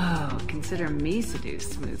 Whoa, consider me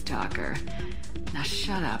seduced, smooth talker. Now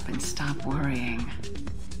shut up and stop worrying.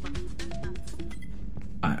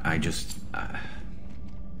 I've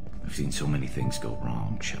seen so many things go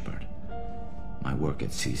wrong, Shepard. My work at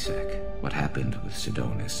CSEC, what happened with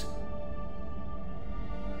Sidonis.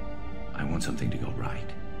 I want something to go right.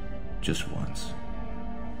 Just once.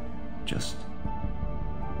 Just...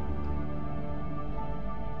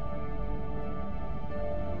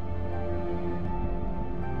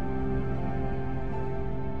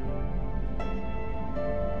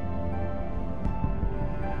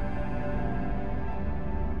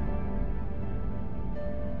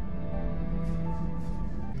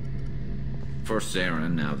 First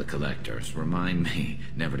Saren, now the Collectors. Remind me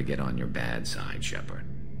never to get on your bad side, Shepard.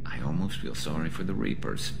 I almost feel sorry for the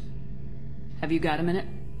Reapers. Have you got a minute?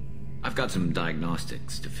 I've got some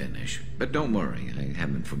diagnostics to finish, but don't worry, I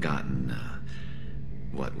haven't forgotten,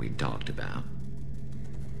 what we talked about.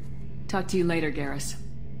 Talk to you later, Garrus.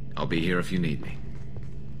 I'll be here if you need me.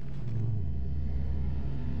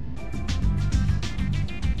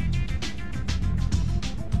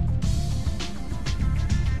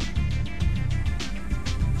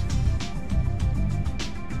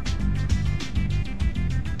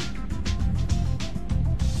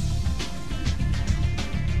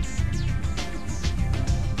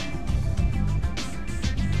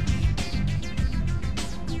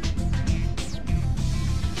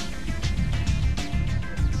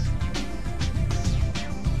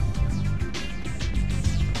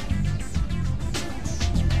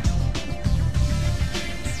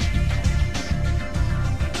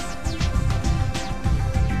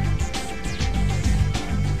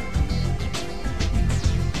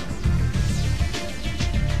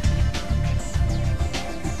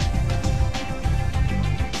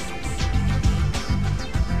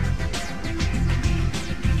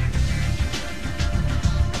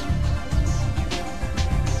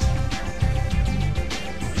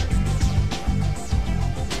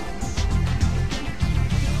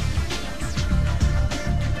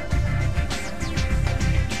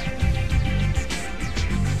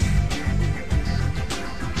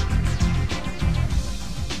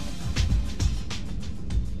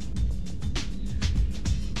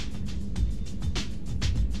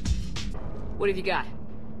 What have you got?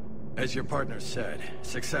 As your partner said,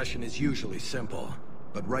 succession is usually simple.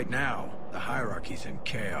 But right now, the hierarchy's in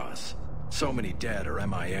chaos. So many dead or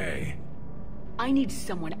MIA. I need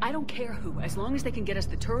someone, I don't care who, as long as they can get us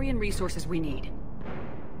the Turian resources we need.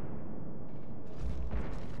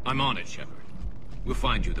 I'm on it, Shepard. We'll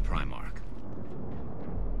find you the Primarch.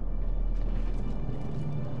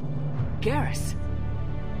 Garrus.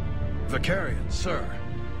 Vakarian, sir.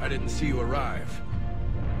 I didn't see you arrive.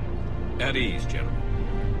 At ease, General.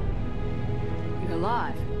 You're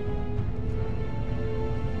alive.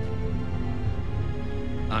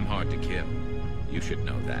 I'm hard to kill. You should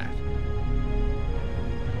know that.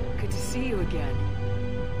 Good to see you again.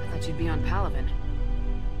 I thought you'd be on Palaven.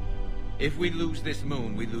 If we lose this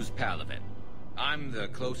moon, we lose Palaven. I'm the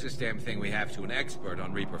closest damn thing we have to an expert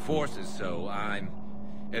on Reaper forces, so I'm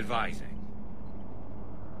advising.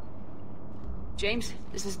 James,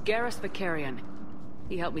 this is Garrus Vakarian.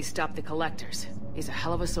 He helped me stop the Collectors. He's a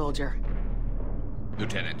hell of a soldier.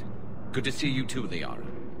 Lieutenant, good to see you too, Liara.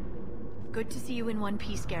 Good to see you in one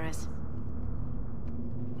piece, Garrus.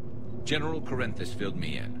 General Corinthus filled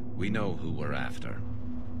me in. We know who we're after.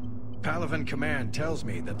 Palaven Command tells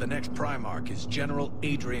me that the next Primarch is General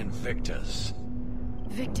Adrian Victus.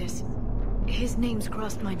 Victus? His name's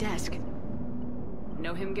crossed my desk.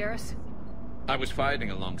 Know him, Garrus? I was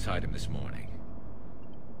fighting alongside him this morning.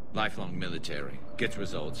 Lifelong military, gets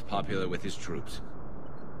results, popular with his troops.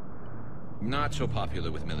 Not so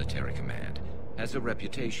popular with military command. Has a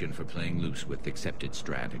reputation for playing loose with accepted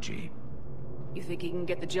strategy. You think he can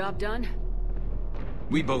get the job done?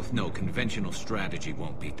 We both know conventional strategy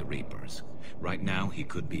won't beat the Reapers. Right now, he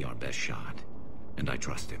could be our best shot. And I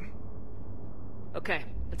trust him. Okay,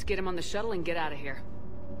 let's get him on the shuttle and get out of here.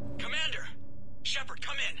 Commander! Shepard,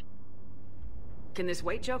 come in! Can this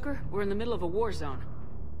wait, Joker? We're in the middle of a war zone.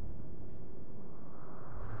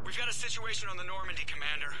 We've got a situation on the Normandy,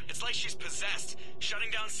 Commander. It's like she's possessed.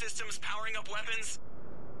 Shutting down systems, powering up weapons.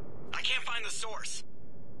 I can't find the source.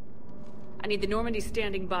 I need the Normandy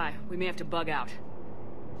standing by. We may have to bug out.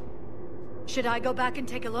 Should I go back and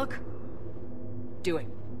take a look? Do it.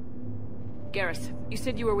 Garrus, you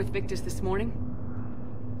said you were with Victus this morning?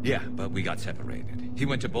 Yeah, but we got separated. He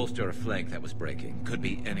went to bolster a flank that was breaking. Could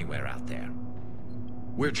be anywhere out there.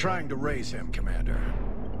 We're trying to raise him, Commander.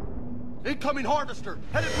 Incoming harvester!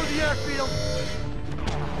 Headed for the airfield!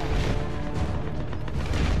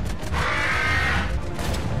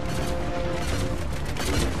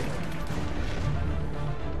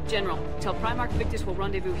 General, tell Primarch Victus we'll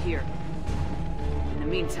rendezvous here. In the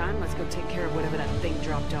meantime, let's go take care of whatever that thing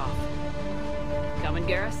dropped off. Coming,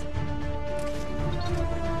 Garrus?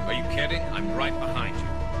 Are you kidding? I'm right behind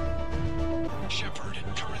you. Shepard,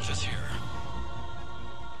 Corinth is here.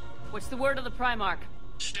 What's the word of the Primarch?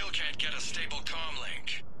 Still can't get a stable comm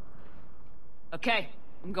link. Okay,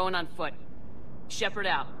 I'm going on foot. Shepard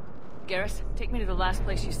out. Garrus, take me to the last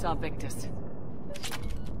place you saw Victus.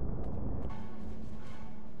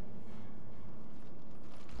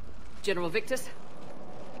 General Victus?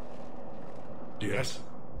 Yes?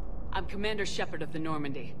 I'm Commander Shepard of the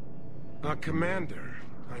Normandy. Commander.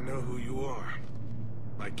 I know who you are.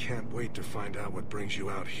 I can't wait to find out what brings you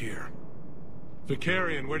out here.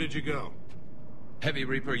 Vakarian, where did you go? Heavy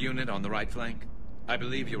Reaper unit on the right flank. I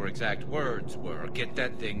believe your exact words were, "Get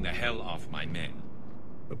that thing the hell off my men."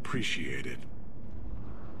 Appreciated.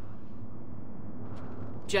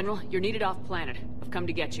 General, you're needed off-planet. I've come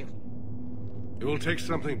to get you. It will take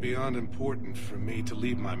something beyond important for me to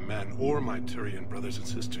leave my men or my Turian brothers and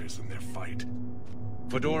sisters in their fight.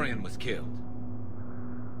 Fedorian was killed.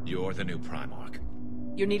 You're the new Primarch.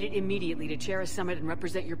 You're needed immediately to chair a summit and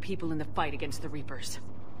represent your people in the fight against the Reapers.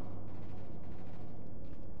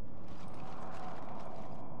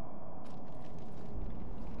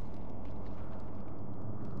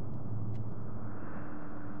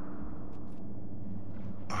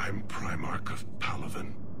 I'm Primarch of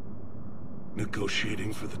Palaven.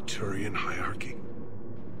 Negotiating for the Turian hierarchy?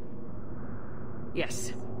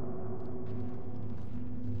 Yes.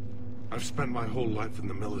 I've spent my whole life in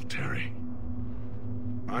the military.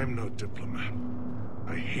 I'm no diplomat.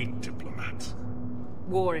 I hate diplomats.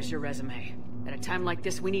 War is your resume. At a time like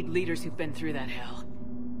this, we need leaders who've been through that hell.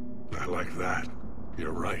 I like that.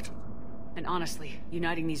 You're right. And honestly,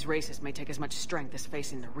 uniting these races may take as much strength as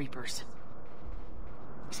facing the Reapers.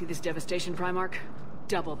 See this devastation, Primarch?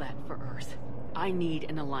 Double that for Earth. I need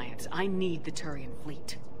an alliance. I need the Turian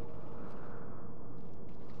fleet.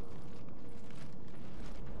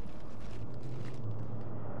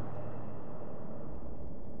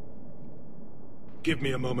 Give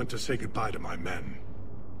me a moment to say goodbye to my men.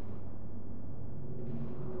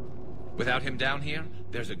 Without him down here,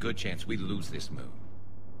 there's a good chance we lose this moon.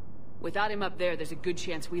 Without him up there's a good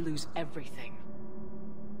chance we lose everything.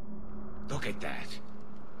 Look at that.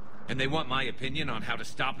 And they want my opinion on how to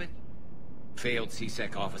stop it? Failed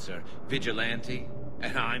CSEC officer, vigilante,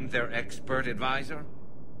 and I'm their expert advisor?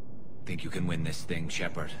 Think you can win this thing,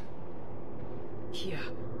 Shepard? Yeah.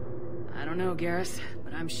 I don't know, Garrus,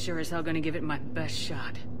 but I'm sure as hell gonna give it my best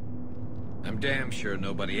shot. I'm damn sure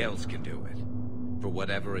nobody else can do it. For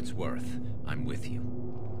whatever it's worth, I'm with you.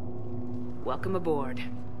 Welcome aboard.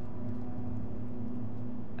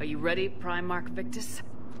 Are you ready, Primarch Victus?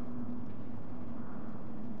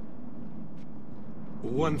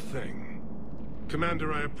 One thing.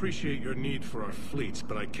 Commander, I appreciate your need for our fleets,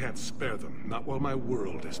 but I can't spare them, not while my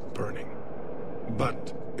world is burning.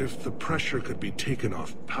 But if the pressure could be taken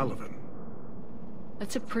off Palaven...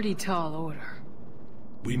 That's a pretty tall order.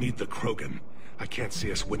 We need the Krogan. I can't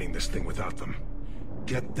see us winning this thing without them.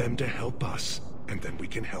 Get them to help us, and then we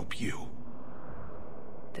can help you.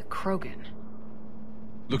 The Krogan?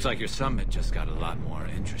 Looks like your summit just got a lot more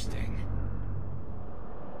interesting.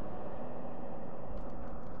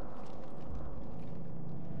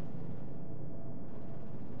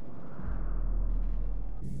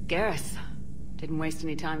 Garrus. Didn't waste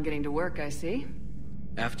any time getting to work, I see.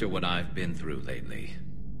 After what I've been through lately,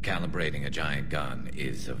 calibrating a giant gun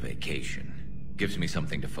is a vacation. Gives me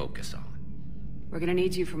something to focus on. We're gonna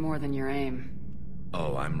need you for more than your aim.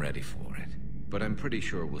 Oh, I'm ready for it. But I'm pretty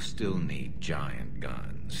sure we'll still need giant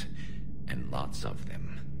guns. And lots of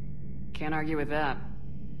them. Can't argue with that.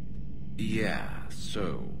 Yeah,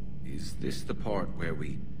 so... is this the part where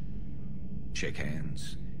we... shake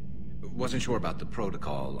hands? Wasn't sure about the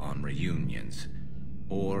protocol on reunions.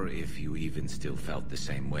 or if you even still felt the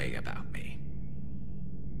same way about me.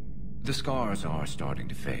 The scars are starting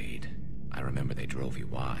to fade. I remember they drove you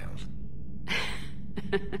wild.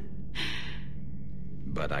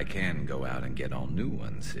 But I can go out and get all new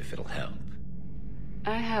ones if it'll help.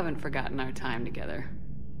 I haven't forgotten our time together.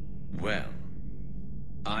 Well,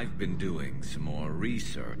 I've been doing some more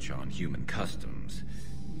research on human customs.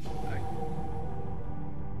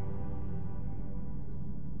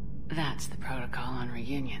 That's the protocol on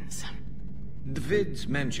reunions. The vids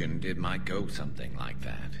mentioned it might go something like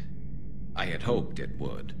that. I had hoped it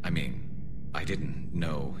would. I mean, I didn't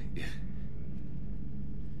know if...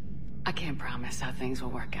 I can't promise how things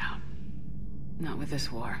will work out. Not with this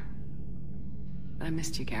war. But I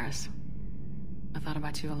missed you, Garrus. I thought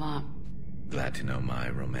about you a lot. Glad to know my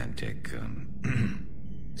romantic,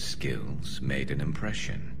 skills made an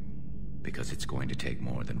impression. Because it's going to take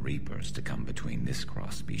more than Reapers to come between this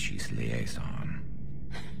cross-species liaison.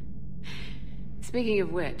 Speaking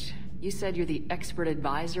of which, you said you're the expert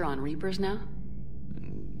advisor on Reapers now?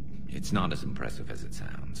 It's not as impressive as it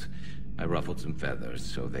sounds. I ruffled some feathers,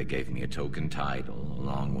 so they gave me a token title,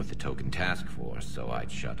 along with a token task force, so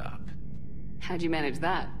I'd shut up. How'd you manage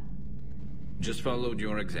that? Just followed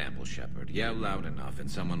your example, Shepard. Yell loud enough,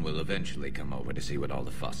 and someone will eventually come over to see what all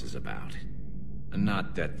the fuss is about.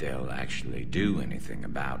 Not that they'll actually do anything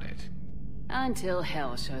about it. Until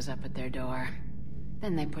hell shows up at their door.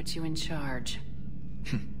 Then they put you in charge.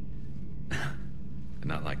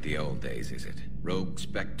 Not like the old days, is it? Rogue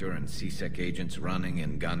Spectre and C-Sec agents running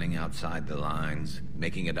and gunning outside the lines,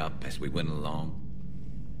 making it up as we went along.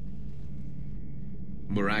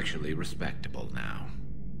 We're actually respectable now.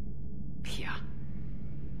 Yeah.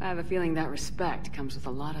 I have a feeling that respect comes with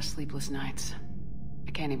a lot of sleepless nights.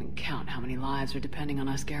 I can't even count how many lives are depending on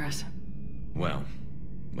us, Garrus. Well,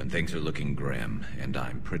 when things are looking grim, and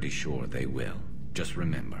I'm pretty sure they will, just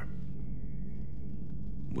remember,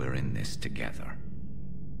 we're in this together.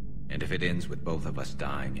 And if it ends with both of us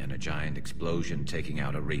dying and a giant explosion taking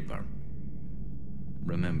out a Reaper,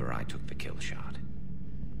 remember I took the kill shot.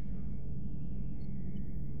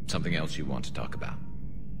 Something else you want to talk about?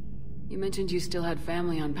 You mentioned you still had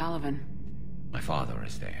family on Palaven. My father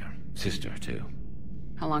is there. Sister, too.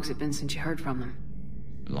 How long's it been since you heard from them?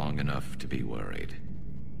 Long enough to be worried.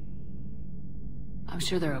 I'm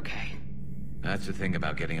sure they're okay. That's the thing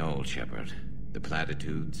about getting old, Shepard. The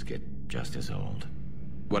platitudes get just as old.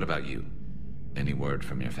 What about you? Any word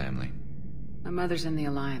from your family? My mother's in the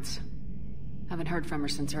Alliance. Haven't heard from her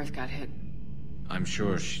since Earth got hit. I'm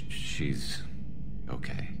sure she's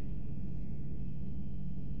okay.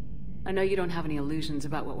 I know you don't have any illusions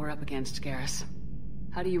about what we're up against, Garrus.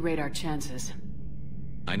 How do you rate our chances?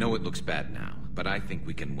 I know it looks bad now, but I think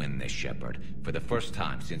we can win this, Shepard. For the first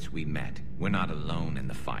time since we met, we're not alone in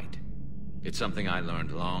the fight. It's something I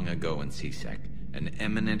learned long ago in C-Sec. An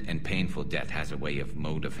imminent and painful death has a way of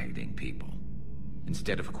motivating people.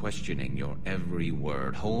 Instead of questioning your every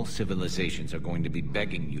word, whole civilizations are going to be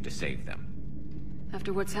begging you to save them.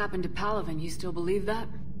 After what's happened to Palaven, you still believe that?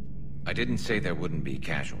 I didn't say there wouldn't be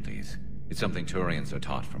casualties. It's something Turians are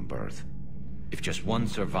taught from birth. If just one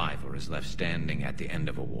survivor is left standing at the end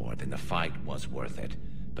of a war, then the fight was worth it.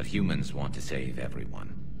 But humans want to save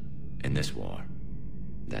everyone. In this war,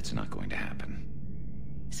 that's not going to happen.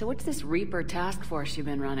 So what's this Reaper task force you've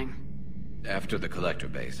been running? After the Collector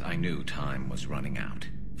base, I knew time was running out.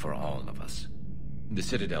 For all of us. The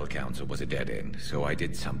Citadel Council was a dead end, so I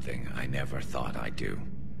did something I never thought I'd do.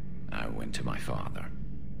 I went to my father.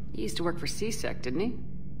 He used to work for C-Sec, didn't he?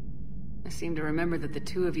 I seem to remember that the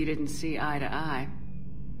two of you didn't see eye to eye.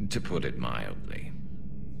 To put it mildly.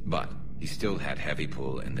 But he still had heavy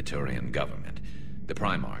pull in the Turian government. The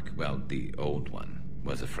Primarch, well, the old one,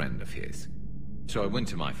 was a friend of his. So I went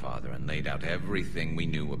to my father and laid out everything we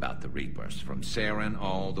knew about the Reapers, from Saren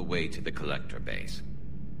all the way to the Collector base.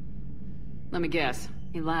 Let me guess,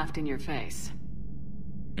 he laughed in your face.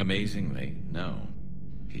 Amazingly, no.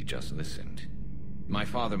 He just listened. My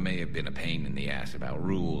father may have been a pain in the ass about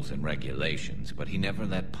rules and regulations, but he never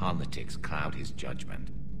let politics cloud his judgment.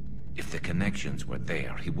 If the connections were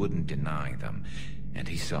there, he wouldn't deny them, and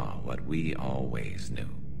he saw what we always knew.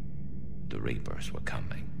 The Reapers were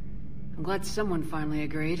coming. I'm glad someone finally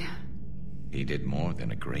agreed. He did more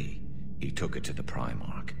than agree. He took it to the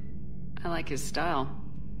Primarch. I like his style.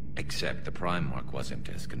 Except the Primarch wasn't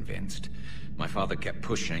as convinced. My father kept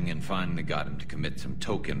pushing and finally got him to commit some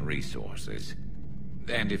token resources.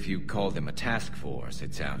 And if you call them a task force,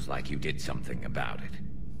 it sounds like you did something about it.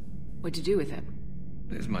 What'd you do with it?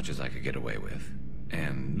 As much as I could get away with.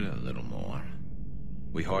 And a little more.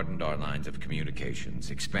 We hardened our lines of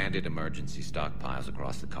communications, expanded emergency stockpiles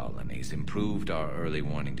across the colonies, improved our early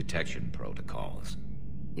warning detection protocols.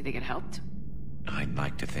 You think it helped? I'd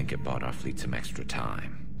like to think it bought our fleet some extra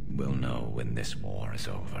time. We'll know when this war is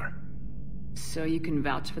over. So you can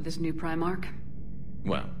vouch for this new Primarch?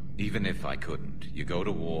 Well, even if I couldn't, you go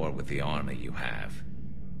to war with the army you have.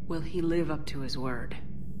 Will he live up to his word?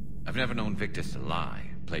 I've never known Victus to lie.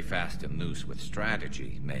 Play fast and loose with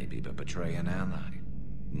strategy, maybe, but betray an ally.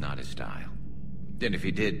 Not his style. And if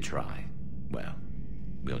he did try, well,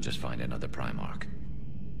 we'll just find another Primarch.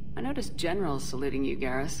 I noticed generals saluting you,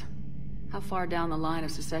 Garrus. How far down the line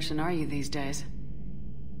of secession are you these days?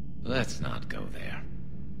 Let's not go there.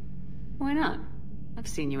 Why not? I've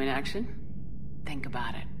seen you in action. Think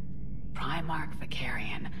about it. Primarch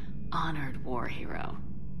Vakarian, honored war hero.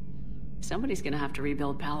 Somebody's gonna have to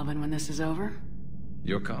rebuild Palaven when this is over.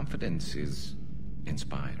 Your confidence is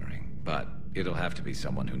inspiring, but it'll have to be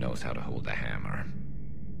someone who knows how to hold a hammer.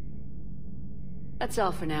 That's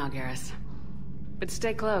all for now, Garrus. But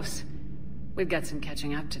stay close. We've got some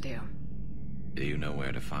catching up to do. You know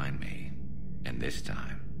where to find me. And this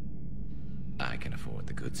time, I can afford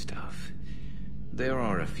the good stuff. There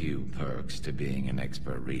are a few perks to being an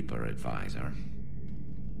expert Reaper advisor.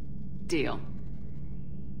 Deal.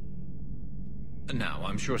 Now,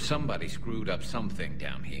 I'm sure somebody screwed up something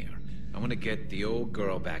down here. I want to get the old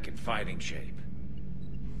girl back in fighting shape.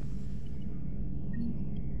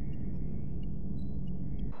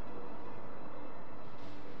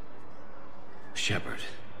 Shepard.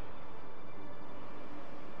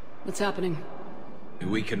 What's happening?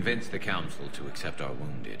 We convinced the Council to accept our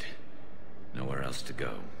wounded. Nowhere else to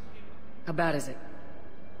go. How bad is it?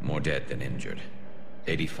 More dead than injured.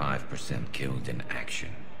 85% killed in action.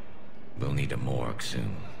 We'll need a morgue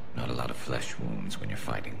soon. Not a lot of flesh wounds when you're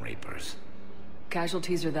fighting Reapers.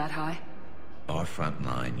 Casualties are that high? Our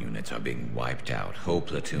frontline units are being wiped out, whole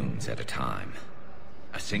platoons at a time.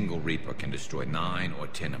 A single Reaper can destroy 9 or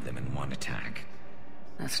 10 of them in one attack.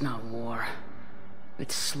 That's not war.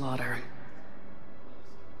 It's slaughter.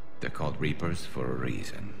 They're called Reapers for a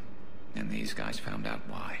reason. And these guys found out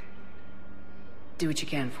why. Do what you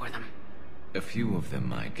can for them. A few of them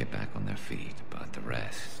might get back on their feet, but the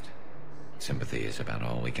rest... sympathy is about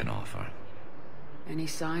all we can offer. Any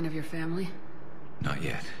sign of your family? Not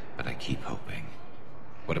yet, but I keep hoping.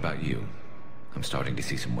 What about you? I'm starting to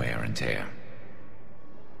see some wear and tear.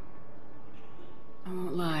 I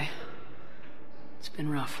won't lie. It's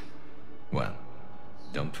been rough. Well,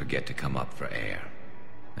 don't forget to come up for air.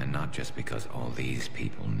 And not just because all these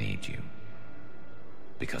people need you.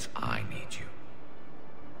 Because I need you.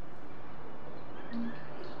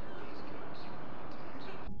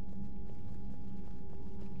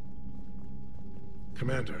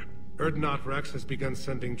 Commander, Erdnot Rex has begun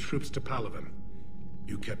sending troops to Palaven.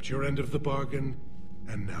 You kept your end of the bargain,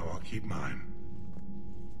 and now I'll keep mine.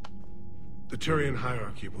 The Turian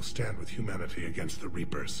hierarchy will stand with humanity against the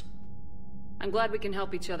Reapers. I'm glad we can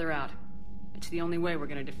help each other out. It's the only way we're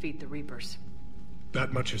gonna defeat the Reapers.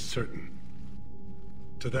 That much is certain.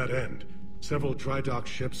 To that end, several dry dock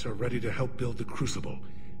ships are ready to help build the Crucible.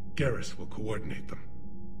 Garrus will coordinate them.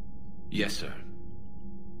 Yes, sir.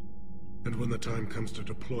 And when the time comes to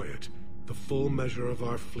deploy it, the full measure of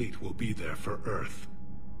our fleet will be there for Earth.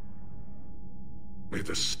 May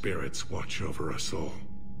the spirits watch over us all.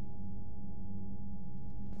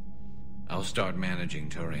 I'll start managing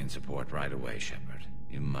Turian support right away, Shepard.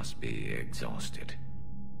 You must be exhausted.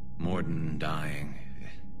 Morden dying,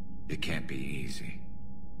 it can't be easy.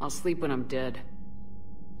 I'll sleep when I'm dead.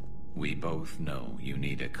 We both know you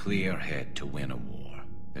need a clear head to win a war.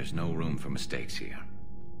 There's no room for mistakes here.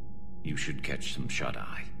 You should catch some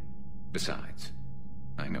shut-eye. Besides,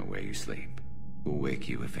 I know where you sleep. We'll wake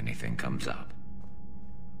you if anything comes up.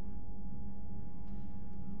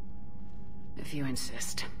 If you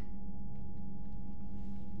insist.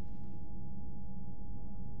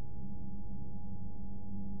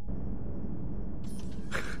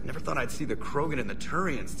 Never thought I'd see the Krogan and the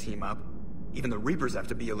Turians team up. Even the Reapers have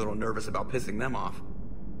to be a little nervous about pissing them off.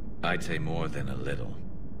 I'd say more than a little.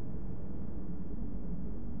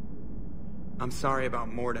 I'm sorry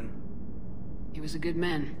about Morden. He was a good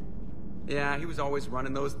man. Yeah, he was always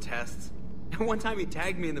running those tests. And one time he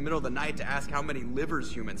tagged me in the middle of the night to ask how many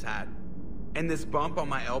livers humans had. And this bump on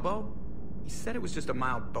my elbow? He said it was just a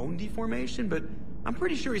mild bone deformation, but I'm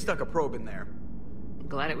pretty sure he stuck a probe in there.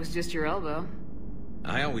 Glad it was just your elbow.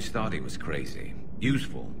 I always thought he was crazy.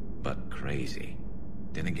 Useful, but crazy.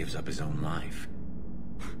 Then he gives up his own life.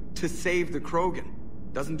 To save the Krogan.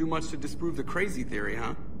 Doesn't do much to disprove the crazy theory,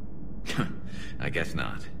 huh? I guess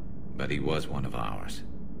not. But he was one of ours.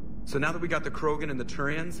 So now that we got the Krogan and the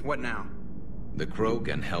Turians, what now? The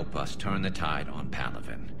Krogan help us turn the tide on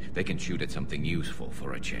Palaven. They can shoot at something useful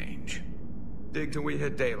for a change. Dig till we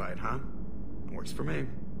hit daylight, huh? Works for me.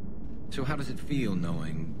 So how does it feel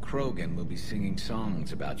knowing Krogan will be singing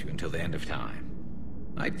songs about you until the end of time?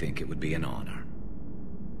 I think it would be an honor.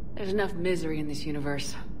 There's enough misery in this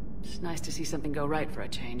universe. It's nice to see something go right for a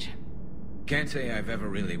change. Can't say I've ever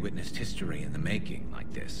really witnessed history in the making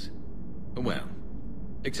like this. Well,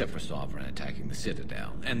 except for Sovereign attacking the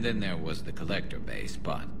Citadel, and then there was the Collector base,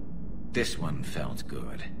 but this one felt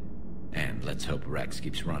good. And let's hope Rex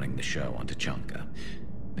keeps running the show on Tuchanka.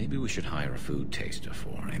 Maybe we should hire a food taster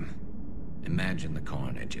for him. Imagine the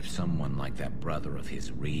carnage if someone like that brother of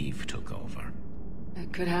his, Reeve, took over.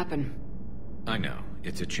 It could happen. I know,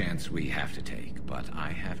 it's a chance we have to take, but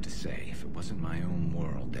I have to say, if it wasn't my own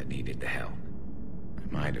world that needed the help,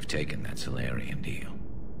 I might have taken that Solarian deal.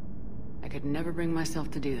 I could never bring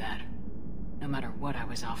myself to do that, no matter what I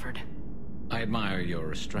was offered. I admire your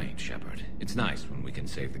restraint, Shepard. It's nice when we can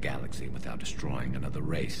save the galaxy without destroying another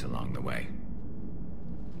race along the way.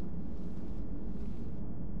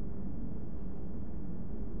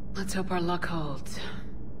 Let's hope our luck holds.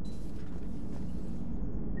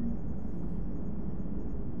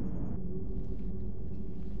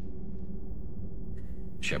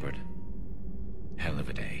 Shepard, hell of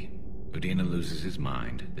a day. Udina loses his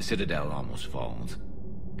mind, the Citadel almost falls,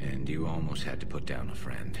 and you almost had to put down a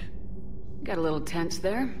friend. Got a little tense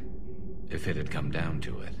there? If it had come down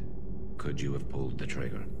to it, could you have pulled the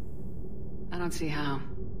trigger? I don't see how.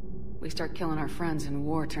 We start killing our friends and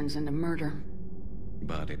war turns into murder.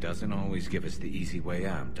 But it doesn't always give us the easy way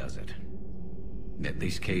out, does it? At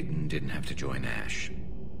least Kaidan didn't have to join Ash.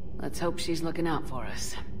 Let's hope she's looking out for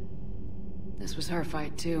us. This was her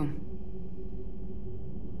fight, too.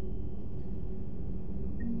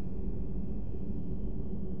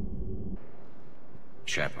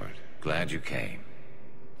 Shepard, glad you came.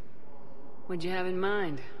 What'd you have in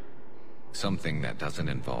mind? Something that doesn't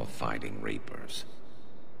involve fighting Reapers.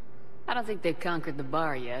 I don't think they've conquered the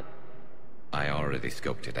bar yet. I already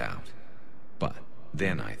scoped it out. But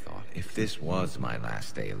then I thought, if this was my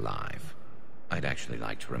last day alive, I'd actually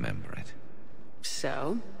like to remember it.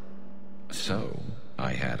 So? So,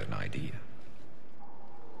 I had an idea.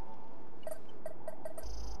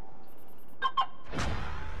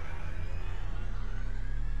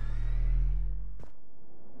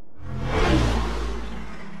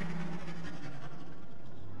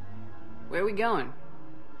 Where are we going?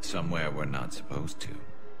 Somewhere we're not supposed to.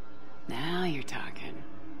 Now you're talking.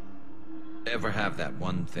 Ever have that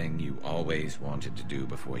one thing you always wanted to do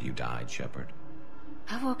before you died, Shepard?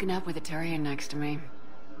 I've woken up with a Turian next to me.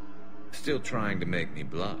 Still trying to make me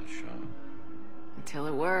blush, huh? Until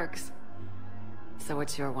it works. So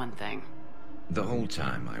what's your one thing? The whole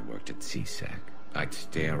time I worked at CSEC, I'd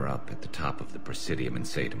stare up at the top of the Presidium and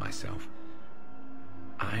say to myself,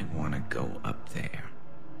 I want to go up there.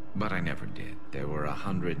 But I never did. There were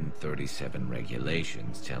 137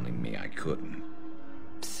 regulations telling me I couldn't.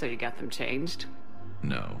 So you got them changed?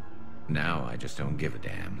 No. Now I just don't give a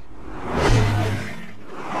damn.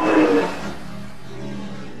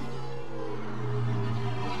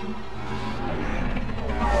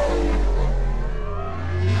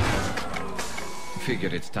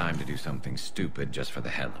 Figured it's time to do something stupid just for the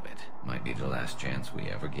hell of it. Might be the last chance we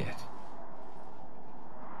ever get.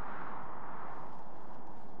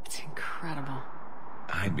 It's incredible.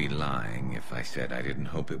 I'd be lying if I said I didn't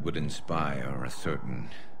hope it would inspire a certain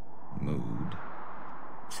mood.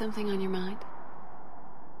 Something on your mind?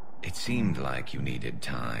 It seemed like you needed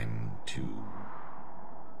time to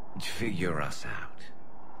figure us out.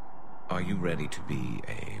 Are you ready to be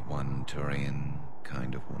a one-Turian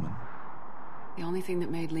kind of woman? The only thing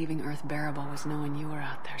that made leaving Earth bearable was knowing you were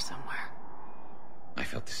out there somewhere. I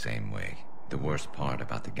felt the same way. The worst part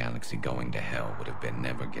about the galaxy going to hell would have been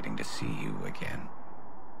never getting to see you again.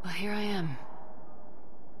 Well, here I am.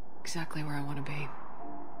 Exactly where I want to be.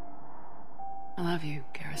 I love you,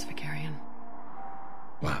 Garrus Vakarian.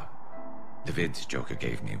 Wow. The vids Joker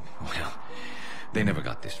gave me, well, they never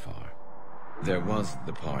got this far. There was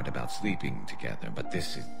the part about sleeping together, but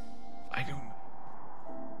this is... I don't...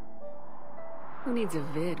 Who needs a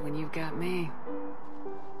vid when you've got me?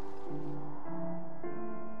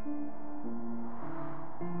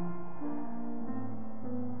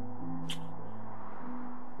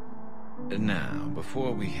 Now,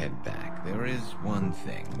 before we head back, there is one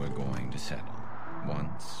thing we're going to settle.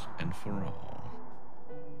 Once and for all.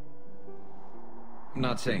 I'm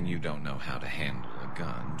not saying you don't know how to handle a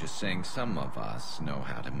gun, just saying some of us know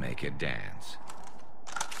how to make it dance.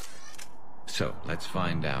 So, let's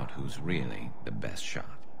find out who's really the best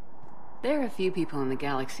shot. There are a few people in the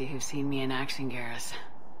galaxy who've seen me in action, Garrus.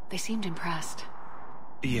 They seemed impressed.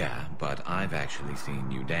 Yeah, but I've actually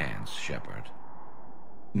seen you dance, Shepard.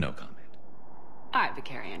 No comment. Alright,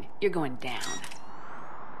 Vakarian, you're going down.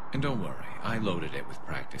 And don't worry, I loaded it with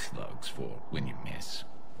practice slugs for when you miss.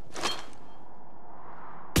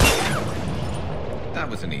 That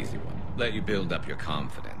was an easy one. Let you build up your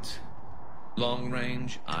confidence. Long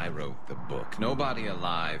range, I wrote the book. Nobody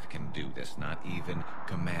alive can do this, not even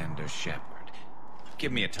Commander Shepard.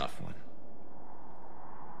 Give me a tough one.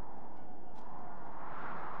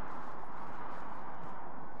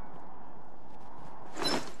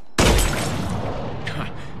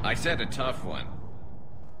 I said a tough one.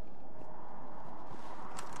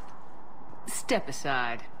 Step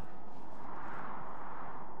aside.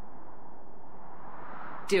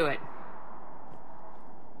 Do it.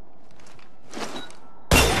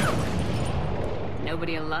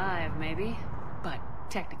 Nobody alive, maybe. But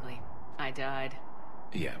technically, I died.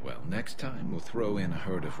 Yeah, well, next time we'll throw in a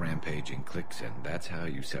herd of rampaging cliques, and that's how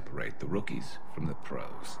you separate the rookies from the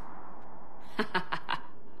pros.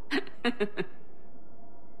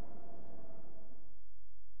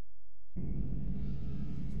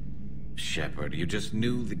 Shepard, you just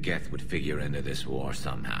knew the Geth would figure into this war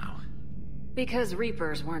somehow. Because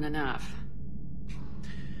Reapers weren't enough.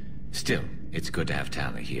 Still, it's good to have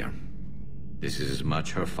Tali here. This is as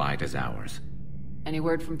much her fight as ours. Any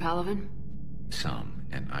word from Palaven? Some,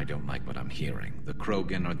 and I don't like what I'm hearing. The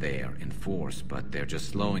Krogan are there in force, but they're just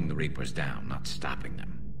slowing the Reapers down, not stopping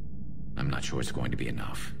them. I'm not sure it's going to be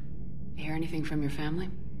enough. Hear anything from your family?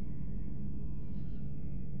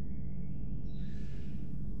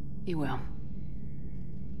 You will.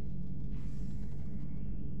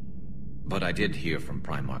 But I did hear from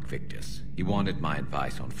Primarch Victus. He wanted my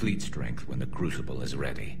advice on fleet strength when the Crucible is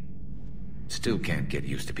ready. Still can't get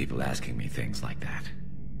used to people asking me things like that.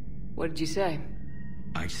 What did you say?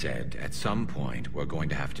 I said, at some point, we're going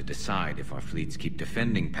to have to decide if our fleets keep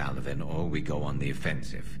defending Palaven or we go on the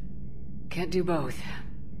offensive. Can't do both.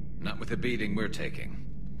 Not with the beating we're taking.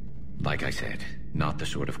 Like I said, not the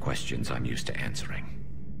sort of questions I'm used to answering.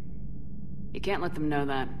 You can't let them know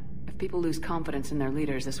that. If people lose confidence in their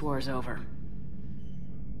leaders, this war is over.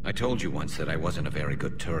 I told you once that I wasn't a very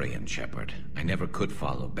good Turian, Shepard. I never could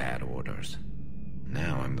follow bad orders.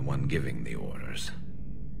 Now I'm the one giving the orders.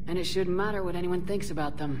 And it shouldn't matter what anyone thinks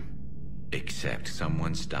about them. Except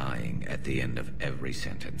someone's dying at the end of every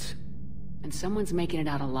sentence. And someone's making it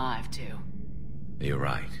out alive, too. You're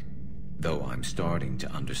right. Though I'm starting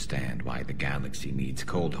to understand why the galaxy needs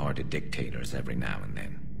cold-hearted dictators every now and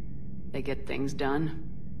then. They get things done?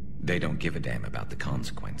 They don't give a damn about the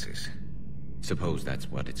consequences. Suppose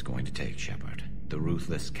that's what it's going to take, Shepard. The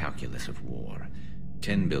ruthless calculus of war.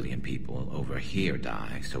 10 billion people over here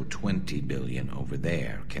die, so 20 billion over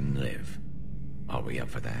there can live. Are we up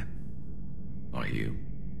for that? Are you?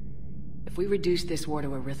 If we reduce this war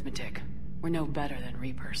to arithmetic, we're no better than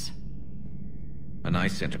Reapers. A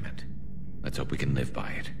nice sentiment. Let's hope we can live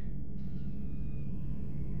by it.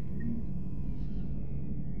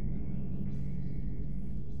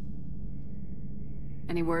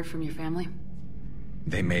 Any word from your family?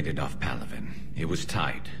 They made it off Palaven. It was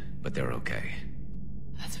tight, but they're okay.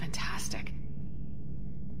 That's fantastic.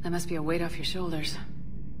 That must be a weight off your shoulders.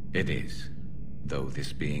 It is. Though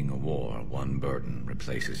this being a war, one burden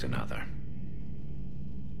replaces another.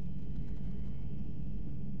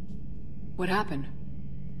 What happened?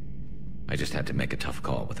 I just had to make a tough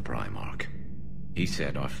call with the Primarch. He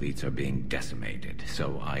said our fleets are being decimated,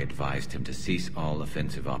 so I advised him to cease all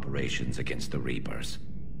offensive operations against the Reapers.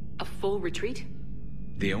 A full retreat?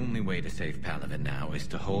 The only way to save Palaven now is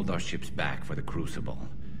to hold our ships back for the Crucible.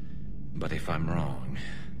 But if I'm wrong,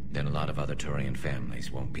 then a lot of other Turian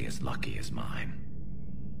families won't be as lucky as mine.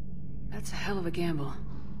 That's a hell of a gamble.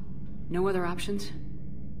 No other options?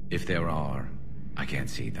 If there are, I can't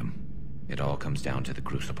see them. It all comes down to the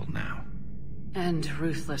Crucible now. And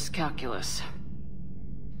ruthless calculus.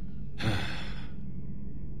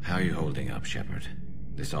 How are you holding up, Shepard?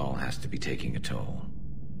 This all has to be taking a toll.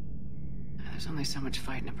 There's only so much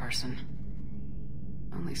fight in a person.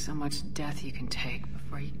 Only so much death you can take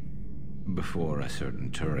before a certain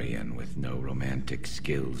Turian with no romantic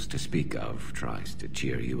skills to speak of tries to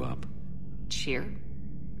cheer you up. Cheer?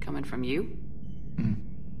 Coming from you?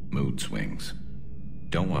 Mood swings.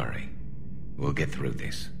 Don't worry. We'll get through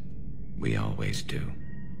this. We always do.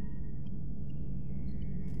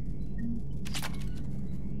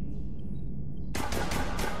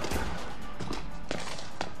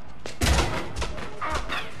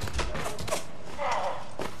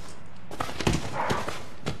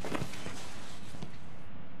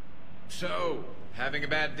 Having a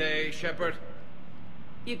bad day, Shepard?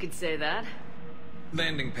 You could say that.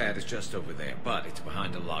 Landing pad is just over there, but it's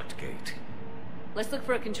behind a locked gate. Let's look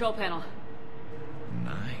for a control panel.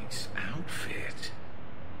 Nice outfit.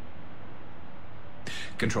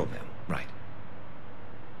 Control panel, right.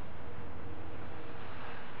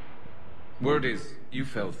 Word is, you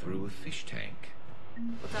fell through a fish tank.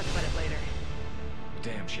 We'll talk about it later.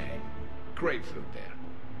 Damn shame. Great food there.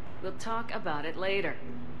 We'll talk about it later.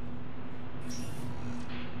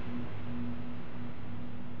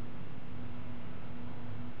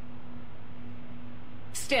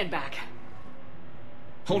 Stand back.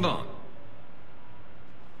 Hold on.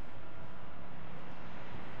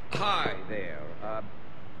 Hi there.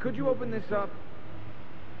 Could you open this up?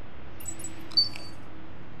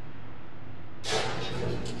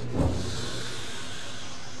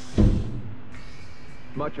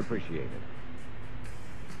 Much appreciated.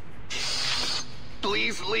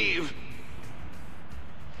 Please leave.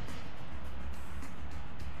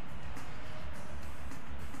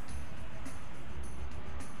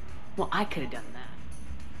 Well, I could have done that.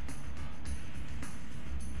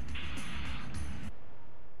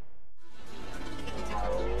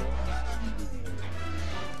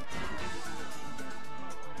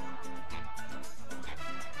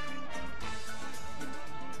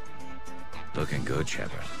 Looking good,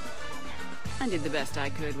 Shepard. I did the best I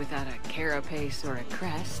could without a carapace or a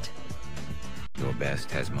crest. Your best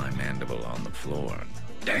has my mandible on the floor.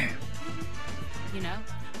 Damn. You know,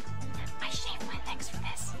 I shaved my legs for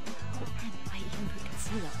this. And I even put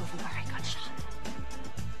concealer over where I got shot.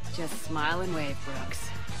 Just smile and wave, Brooks.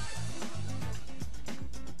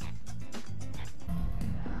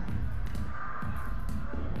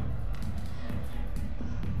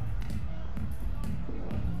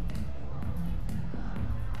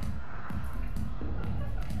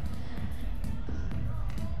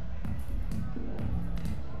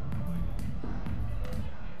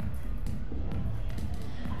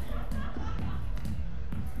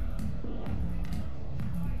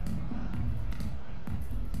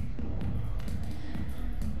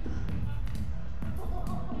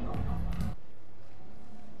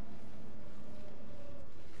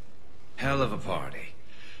 Hell of a party.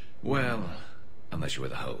 Well, unless you were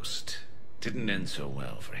the host. Didn't end so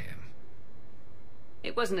well for him.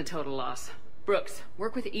 It wasn't a total loss. Brooks,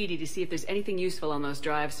 work with Edie to see if there's anything useful on those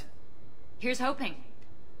drives. Here's hoping.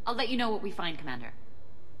 I'll let you know what we find, Commander.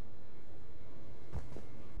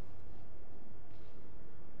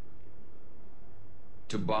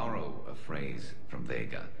 To borrow a phrase from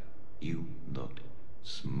Vega, you looked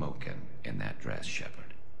smokin' in that dress,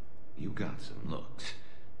 Shepard. You got some looks.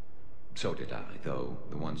 So did I, though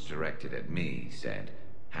the ones directed at me said,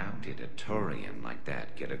 how did a Turian like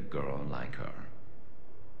that get a girl like her?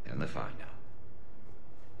 And if I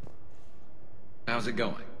know. How's it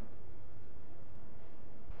going?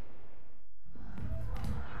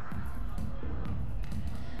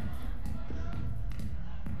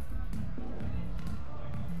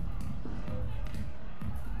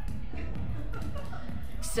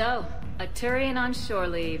 So, a Turian on shore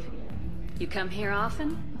leave. You come here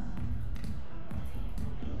often?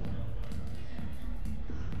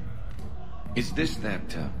 Is this that,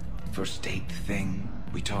 first date thing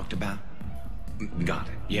we talked about? Got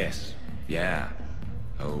it. Yes. Yeah.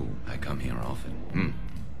 Oh, I come here often.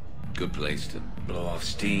 Good place to blow off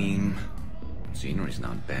steam. Scenery's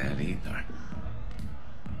not bad either.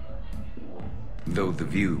 Though the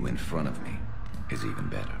view in front of me is even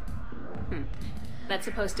better. That's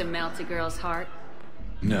supposed to melt a girl's heart?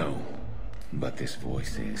 No, but this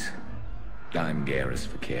voice is. I'm Garrus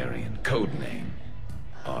Vakarian, codename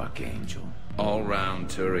Archangel. All-round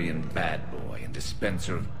Turian bad boy and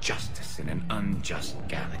dispenser of justice in an unjust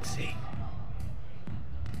galaxy.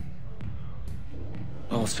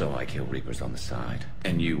 Also, I kill Reapers on the side.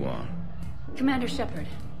 And you are? Commander Shepard,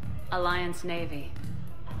 Alliance Navy.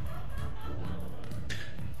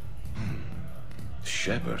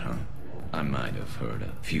 Shepard, huh? I might have heard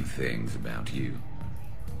a few things about you.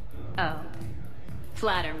 Oh.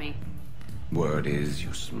 Flatter me. Word is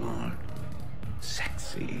you're smart,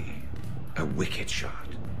 sexy, a wicked shot.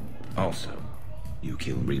 Also, you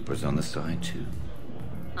kill Reapers on the side, too.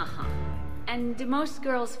 Uh-huh. And do most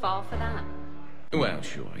girls fall for that? Well,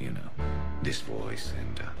 sure, you know. This voice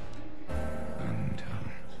and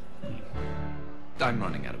I'm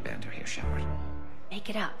running out of banter here, Shepard. Make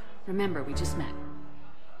it up. Remember, we just met.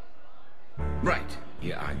 Right.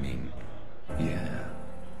 Yeah, I mean, yeah.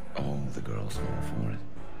 All the girls fall for it.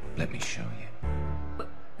 Let me show you.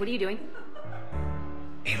 What are you doing?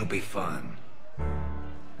 It'll be fun.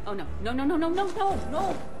 Oh, no. No, no, no, no, no, no,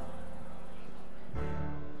 no!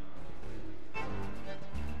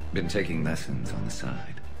 Been taking lessons on the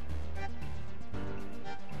side.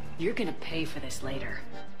 You're gonna pay for this later.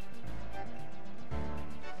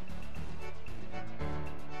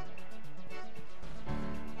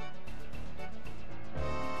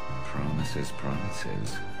 Promises,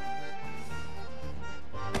 promises.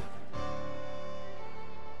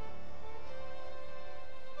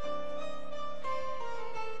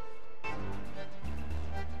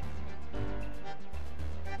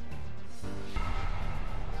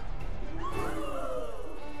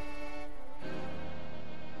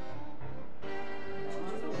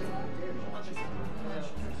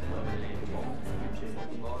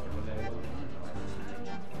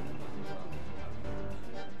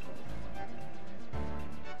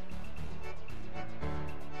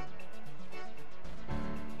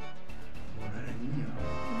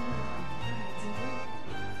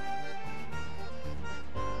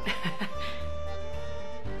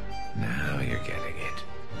 Now you're getting it.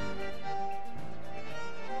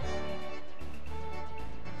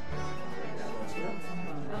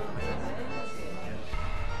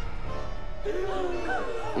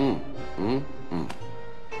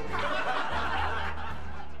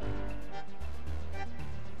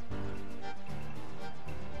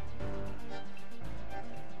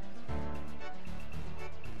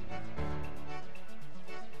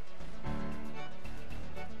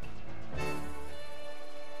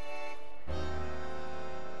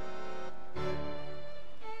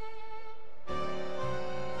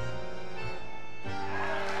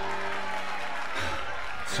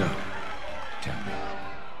 So, tell me,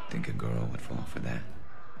 think a girl would fall for that?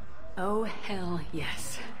 Oh, hell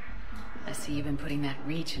yes. I see you've been putting that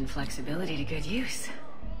reach and flexibility to good use.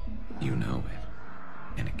 You know it.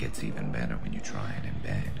 And it gets even better when you try it in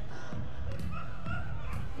bed.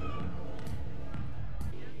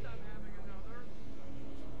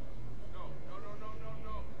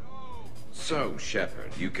 So,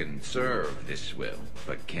 Shepard, you can serve this swill,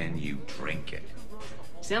 but can you drink it?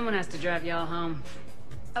 Someone has to drive y'all home.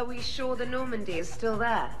 Are we sure the Normandy is still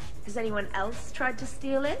there? Has anyone else tried to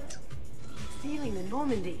steal it? Stealing the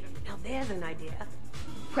Normandy. Now there's an idea.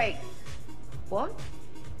 Wait. What?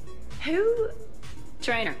 Who?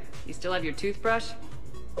 Trainer, you still have your toothbrush?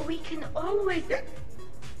 We can always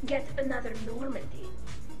get another Normandy.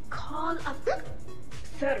 Call up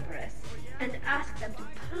Cerberus and ask them to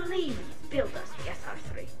please build us the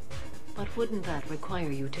SR3. But wouldn't that require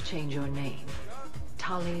you to change your name?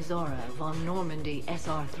 Tali Zora von Normandy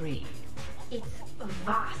SR3. It's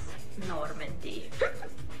Vas Normandy.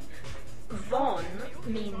 Von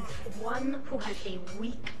means one who has a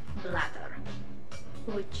weak bladder,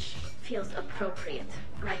 which feels appropriate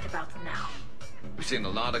right about now. We've seen a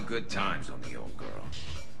lot of good times on the old girl.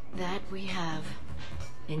 That we have.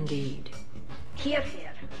 Indeed. Hear,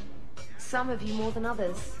 hear. Some of you more than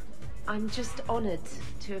others. I'm just honored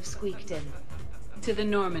to have squeaked in. To the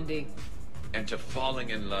Normandy. And to falling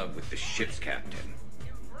in love with the ship's captain.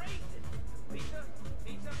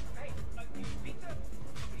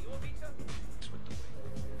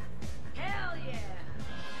 Hell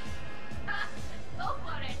yeah! Go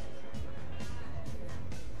for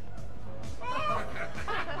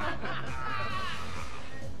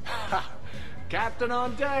it! Captain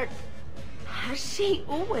on deck! Has she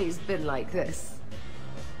always been like this?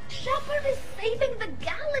 Shepard is saving the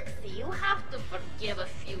galaxy. You have to forgive a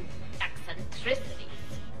few eccentricities.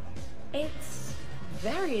 It's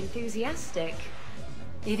very enthusiastic.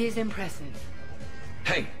 It is impressive.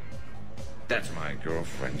 Hey, that's my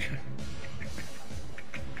girlfriend.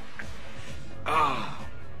 Ah, oh,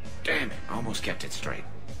 damn it, almost kept it straight.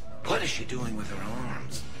 What is she doing with her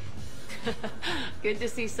arms? Good to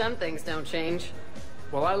see some things don't change.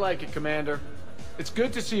 Well, I like it, Commander. It's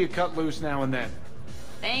good to see you cut loose now and then.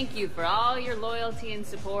 Thank you for all your loyalty and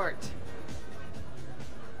support.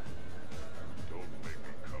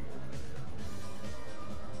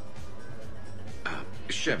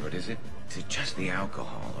 Shepard, is it just the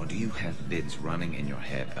alcohol, or do you have vids running in your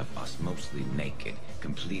head of us mostly naked,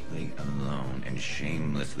 completely alone, and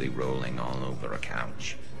shamelessly rolling all over a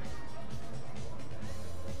couch?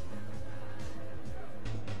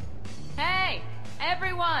 Hey,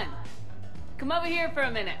 everyone! Come over here for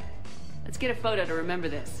a minute. Let's get a photo to remember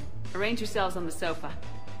this. Arrange yourselves on the sofa.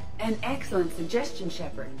 An excellent suggestion,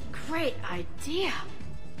 Shepard. Great idea.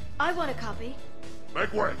 I want a copy.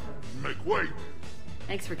 Make way! Make way!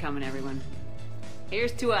 Thanks for coming, everyone.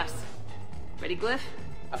 Here's to us. Ready, Glyph?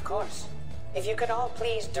 Of course. If you could all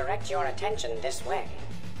please direct your attention this way.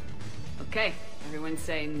 Okay, everyone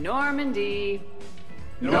say Normandy.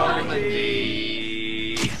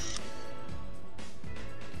 Normandy!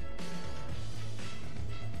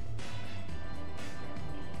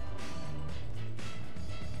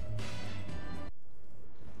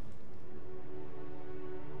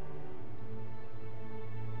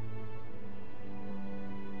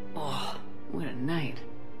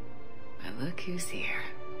 things here.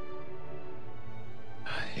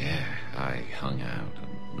 Yeah, I hung out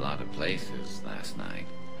a lot of places last night.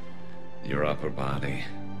 Your upper body,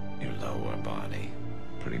 your lower body,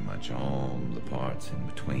 pretty much all the parts in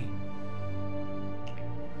between.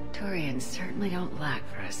 Turians certainly don't lack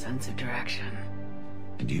for a sense of direction.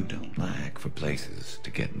 And you don't lack for places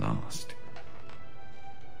to get lost.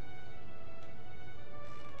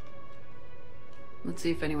 Let's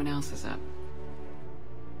see if anyone else is up.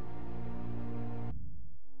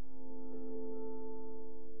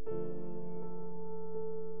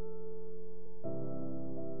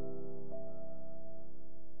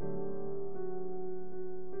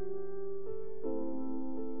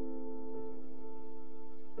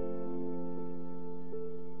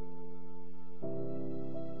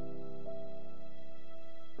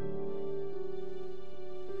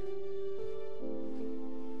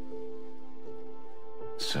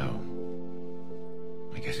 So,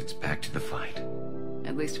 I guess it's back to the fight.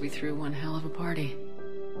 At least we threw one hell of a party.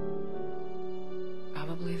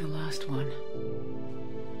 Probably the last one.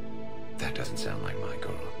 That doesn't sound like my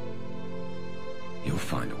girl. You'll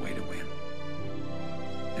find a way to win.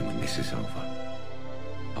 And when this is over,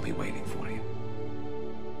 I'll be waiting for you.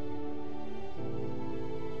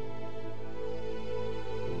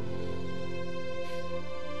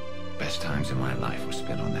 Best times of my life were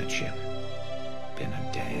spent on that ship. Been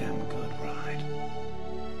a damn good ride.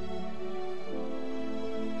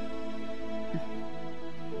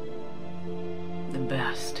 The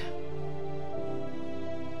best.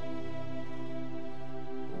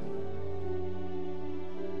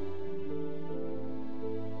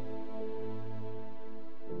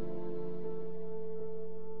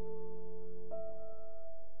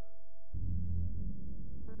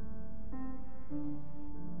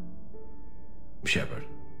 Shepard.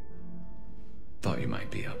 Thought you might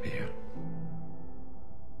be up here.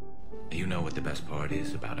 You know what the best part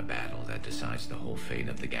is about a battle that decides the whole fate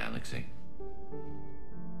of the galaxy?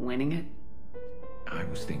 Winning it? I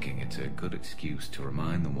was thinking it's a good excuse to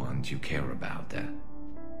remind the ones you care about that...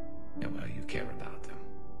 Yeah, well, you care about them.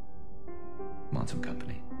 Want some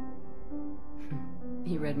company?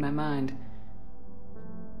 You read my mind.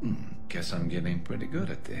 Guess I'm getting pretty good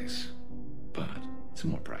at this. But some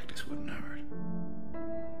more practice wouldn't hurt.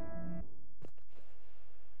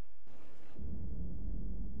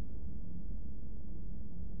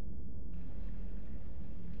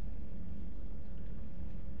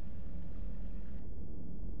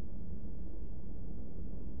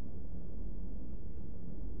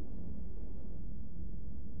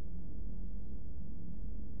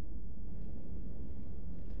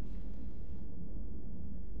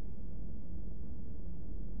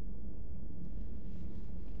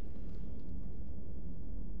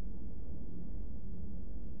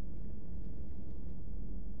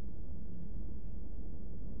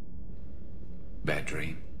 Bad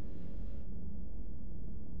dream?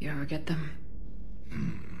 You ever get them?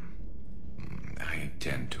 I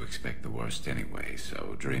tend to expect the worst anyway,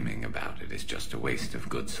 so dreaming about it is just a waste of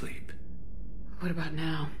good sleep. What about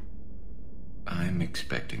now? I'm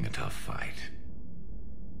expecting a tough fight.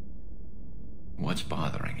 What's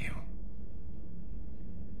bothering you?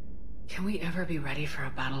 Can we ever be ready for a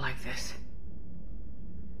battle like this?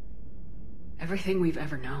 Everything we've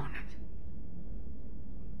ever known.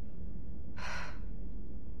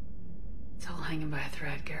 It's all hanging by a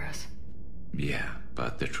thread, Garrus. Yeah,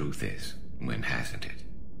 but the truth is, when hasn't it?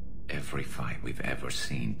 Every fight we've ever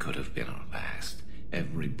seen could have been our last.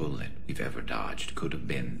 Every bullet we've ever dodged could have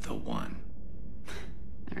been the one.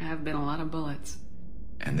 There have been a lot of bullets.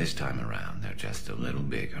 And this time around, they're just a little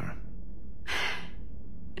bigger.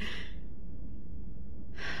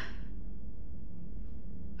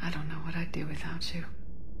 I don't know what I'd do without you.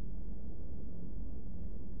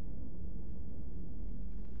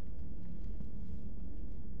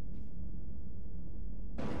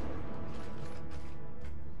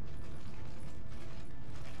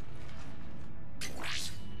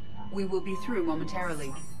 We will be through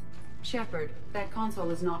momentarily. Shepard, that console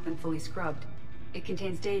has not been fully scrubbed. It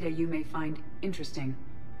contains data you may find interesting.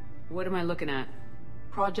 What am I looking at?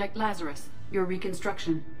 Project Lazarus, your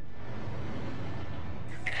reconstruction.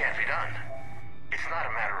 It can't be done. It's not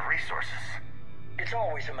a matter of resources. It's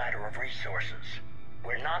always a matter of resources.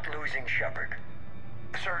 We're not losing Shepard.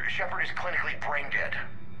 Sir, Shepard is clinically brain dead.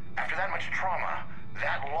 After that much trauma,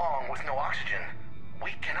 that long with no oxygen,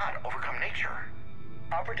 we cannot overcome nature.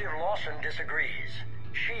 Operative Lawson disagrees.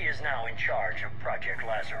 She is now in charge of Project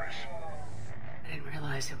Lazarus. I didn't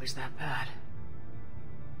realize it was that bad.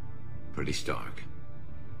 Pretty stark.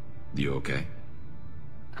 You okay?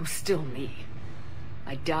 I'm still me.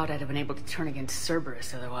 I doubt I'd have been able to turn against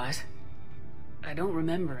Cerberus otherwise. I don't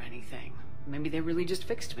remember anything. Maybe they really just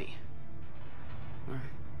fixed me. Or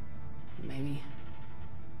maybe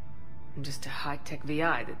I'm just a high-tech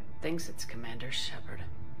VI that thinks it's Commander Shepard.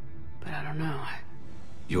 But I don't know.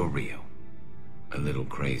 You're real. A little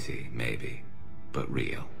crazy, maybe, but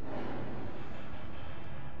real.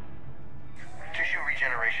 Tissue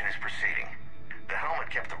regeneration is proceeding. The helmet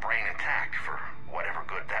kept the brain intact for whatever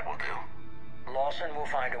good that will do. Lawson will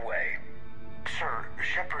find a way. Sir,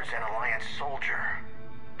 Shepard's an Alliance soldier.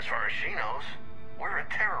 As far as she knows, we're a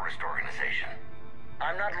terrorist organization.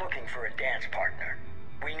 I'm not looking for a dance partner.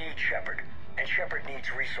 We need Shepard, and Shepard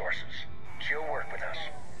needs resources. She'll work with us.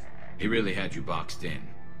 He really had you boxed in.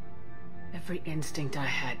 Every instinct I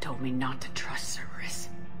had told me not to trust Cerberus.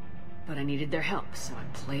 But I needed their help, so I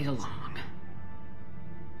played along.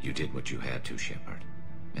 You did what you had to, Shepard.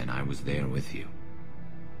 And I was there with you.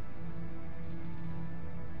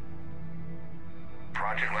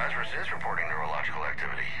 Project Lazarus is reporting neurological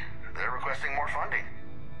activity. They're requesting more funding.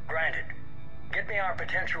 Granted. Get me our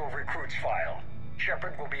potential recruits file.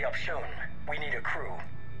 Shepard will be up soon. We need a crew.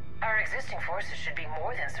 Our existing forces should be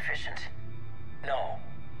more than sufficient. No.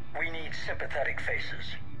 We need sympathetic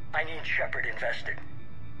faces. I need Shepard invested.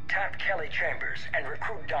 Tap Kelly Chambers and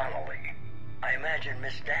recruit Donnelly. I imagine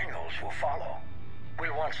Miss Daniels will follow.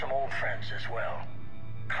 We'll want some old friends as well.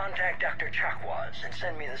 Contact Dr. Chakwas and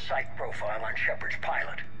send me the psych profile on Shepard's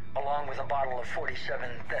pilot, along with a bottle of 47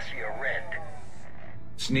 Thessia Red.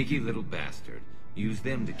 Sneaky little bastard. Use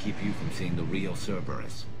them to keep you from seeing the real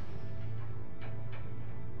Cerberus.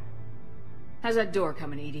 How's that door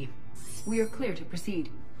coming, Edie? We are clear to proceed.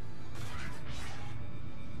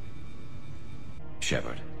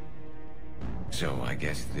 Shepard. So I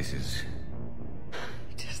guess this is...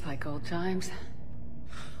 Just like old times.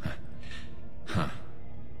 Huh.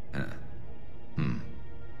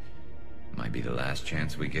 Might be the last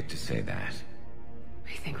chance we get to say that.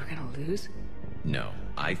 You think we're gonna lose? No,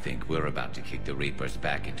 I think we're about to kick the Reapers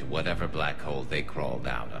back into whatever black hole they crawled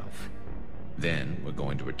out of. Then we're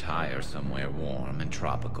going to retire somewhere warm and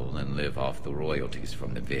tropical and live off the royalties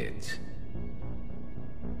from the vids.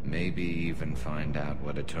 Maybe even find out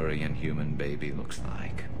what a Turian human baby looks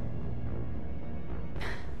like.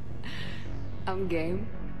 I'm game.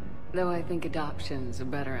 Though I think adoption's a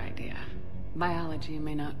better idea. Biology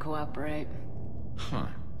may not cooperate. Huh.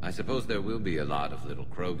 I suppose there will be a lot of little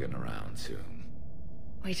Krogan around soon.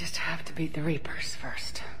 We just have to beat the Reapers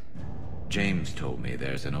first. James told me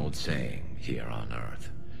there's an old saying here on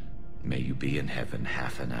Earth. May you be in heaven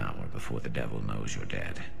half an hour before the devil knows you're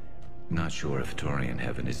dead. Not sure if Turian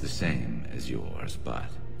heaven is the same as yours, but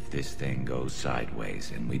if this thing goes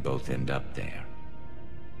sideways and we both end up there,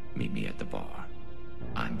 meet me at the bar.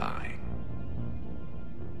 I'm buying.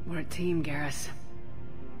 We're a team, Garrus.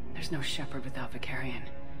 There's no Shepard without Vakarian,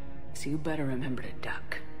 so you better remember to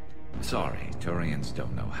duck. Sorry, Turians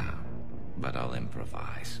don't know how, but I'll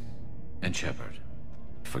improvise. And Shepard,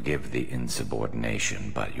 forgive the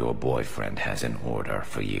insubordination, but your boyfriend has an order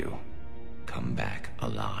for you. Come back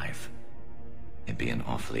alive. It'd be an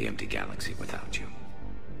awfully empty galaxy without you.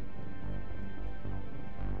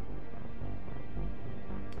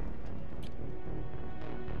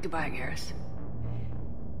 Goodbye, Garrus.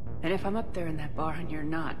 And if I'm up there in that bar and you're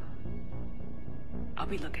not, I'll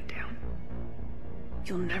be looking down.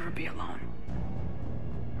 You'll never be alone.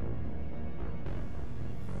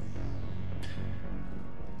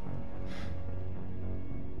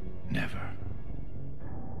 Never.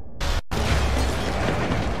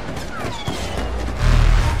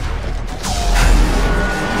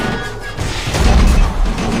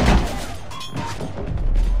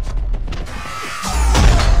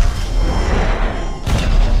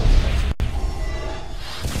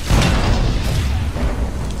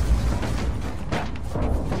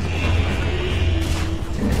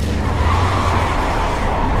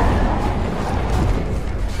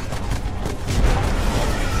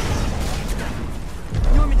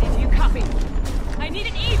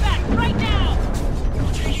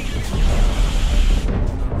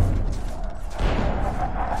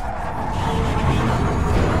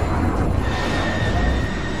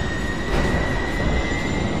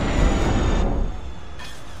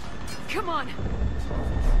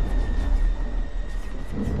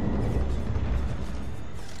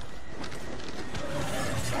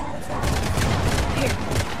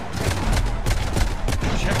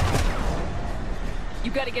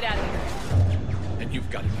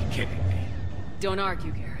 Don't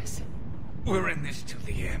argue, Garrus. We're in this till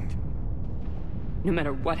the end. No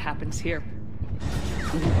matter what happens here,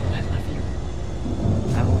 you know I love you.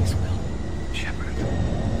 I always will. Shepard,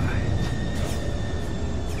 I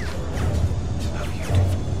love you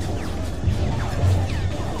too.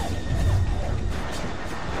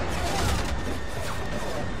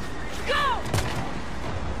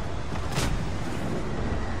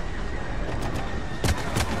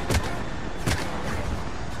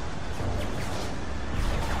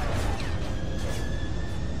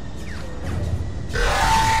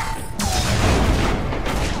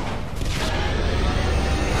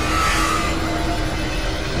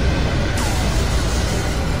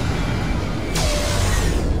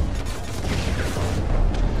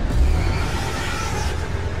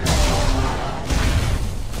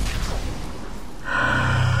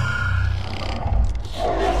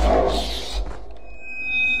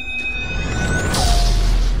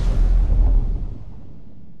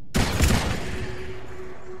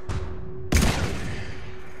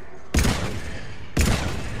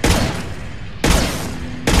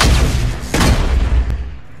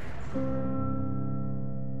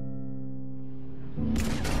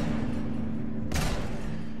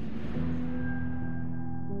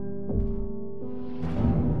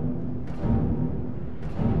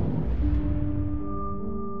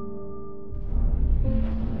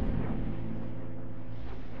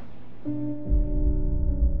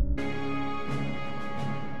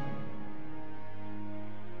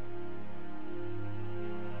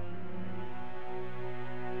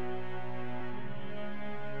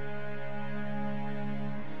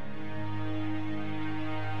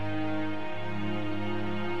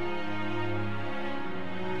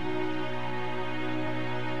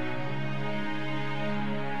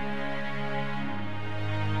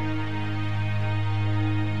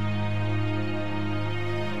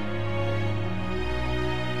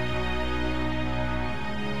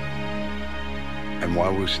 And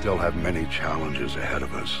while we still have many challenges ahead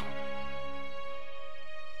of us,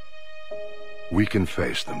 we can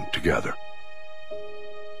face them together.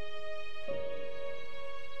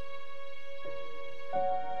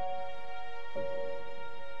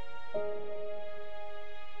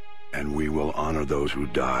 And we will honor those who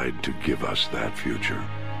died to give us that future.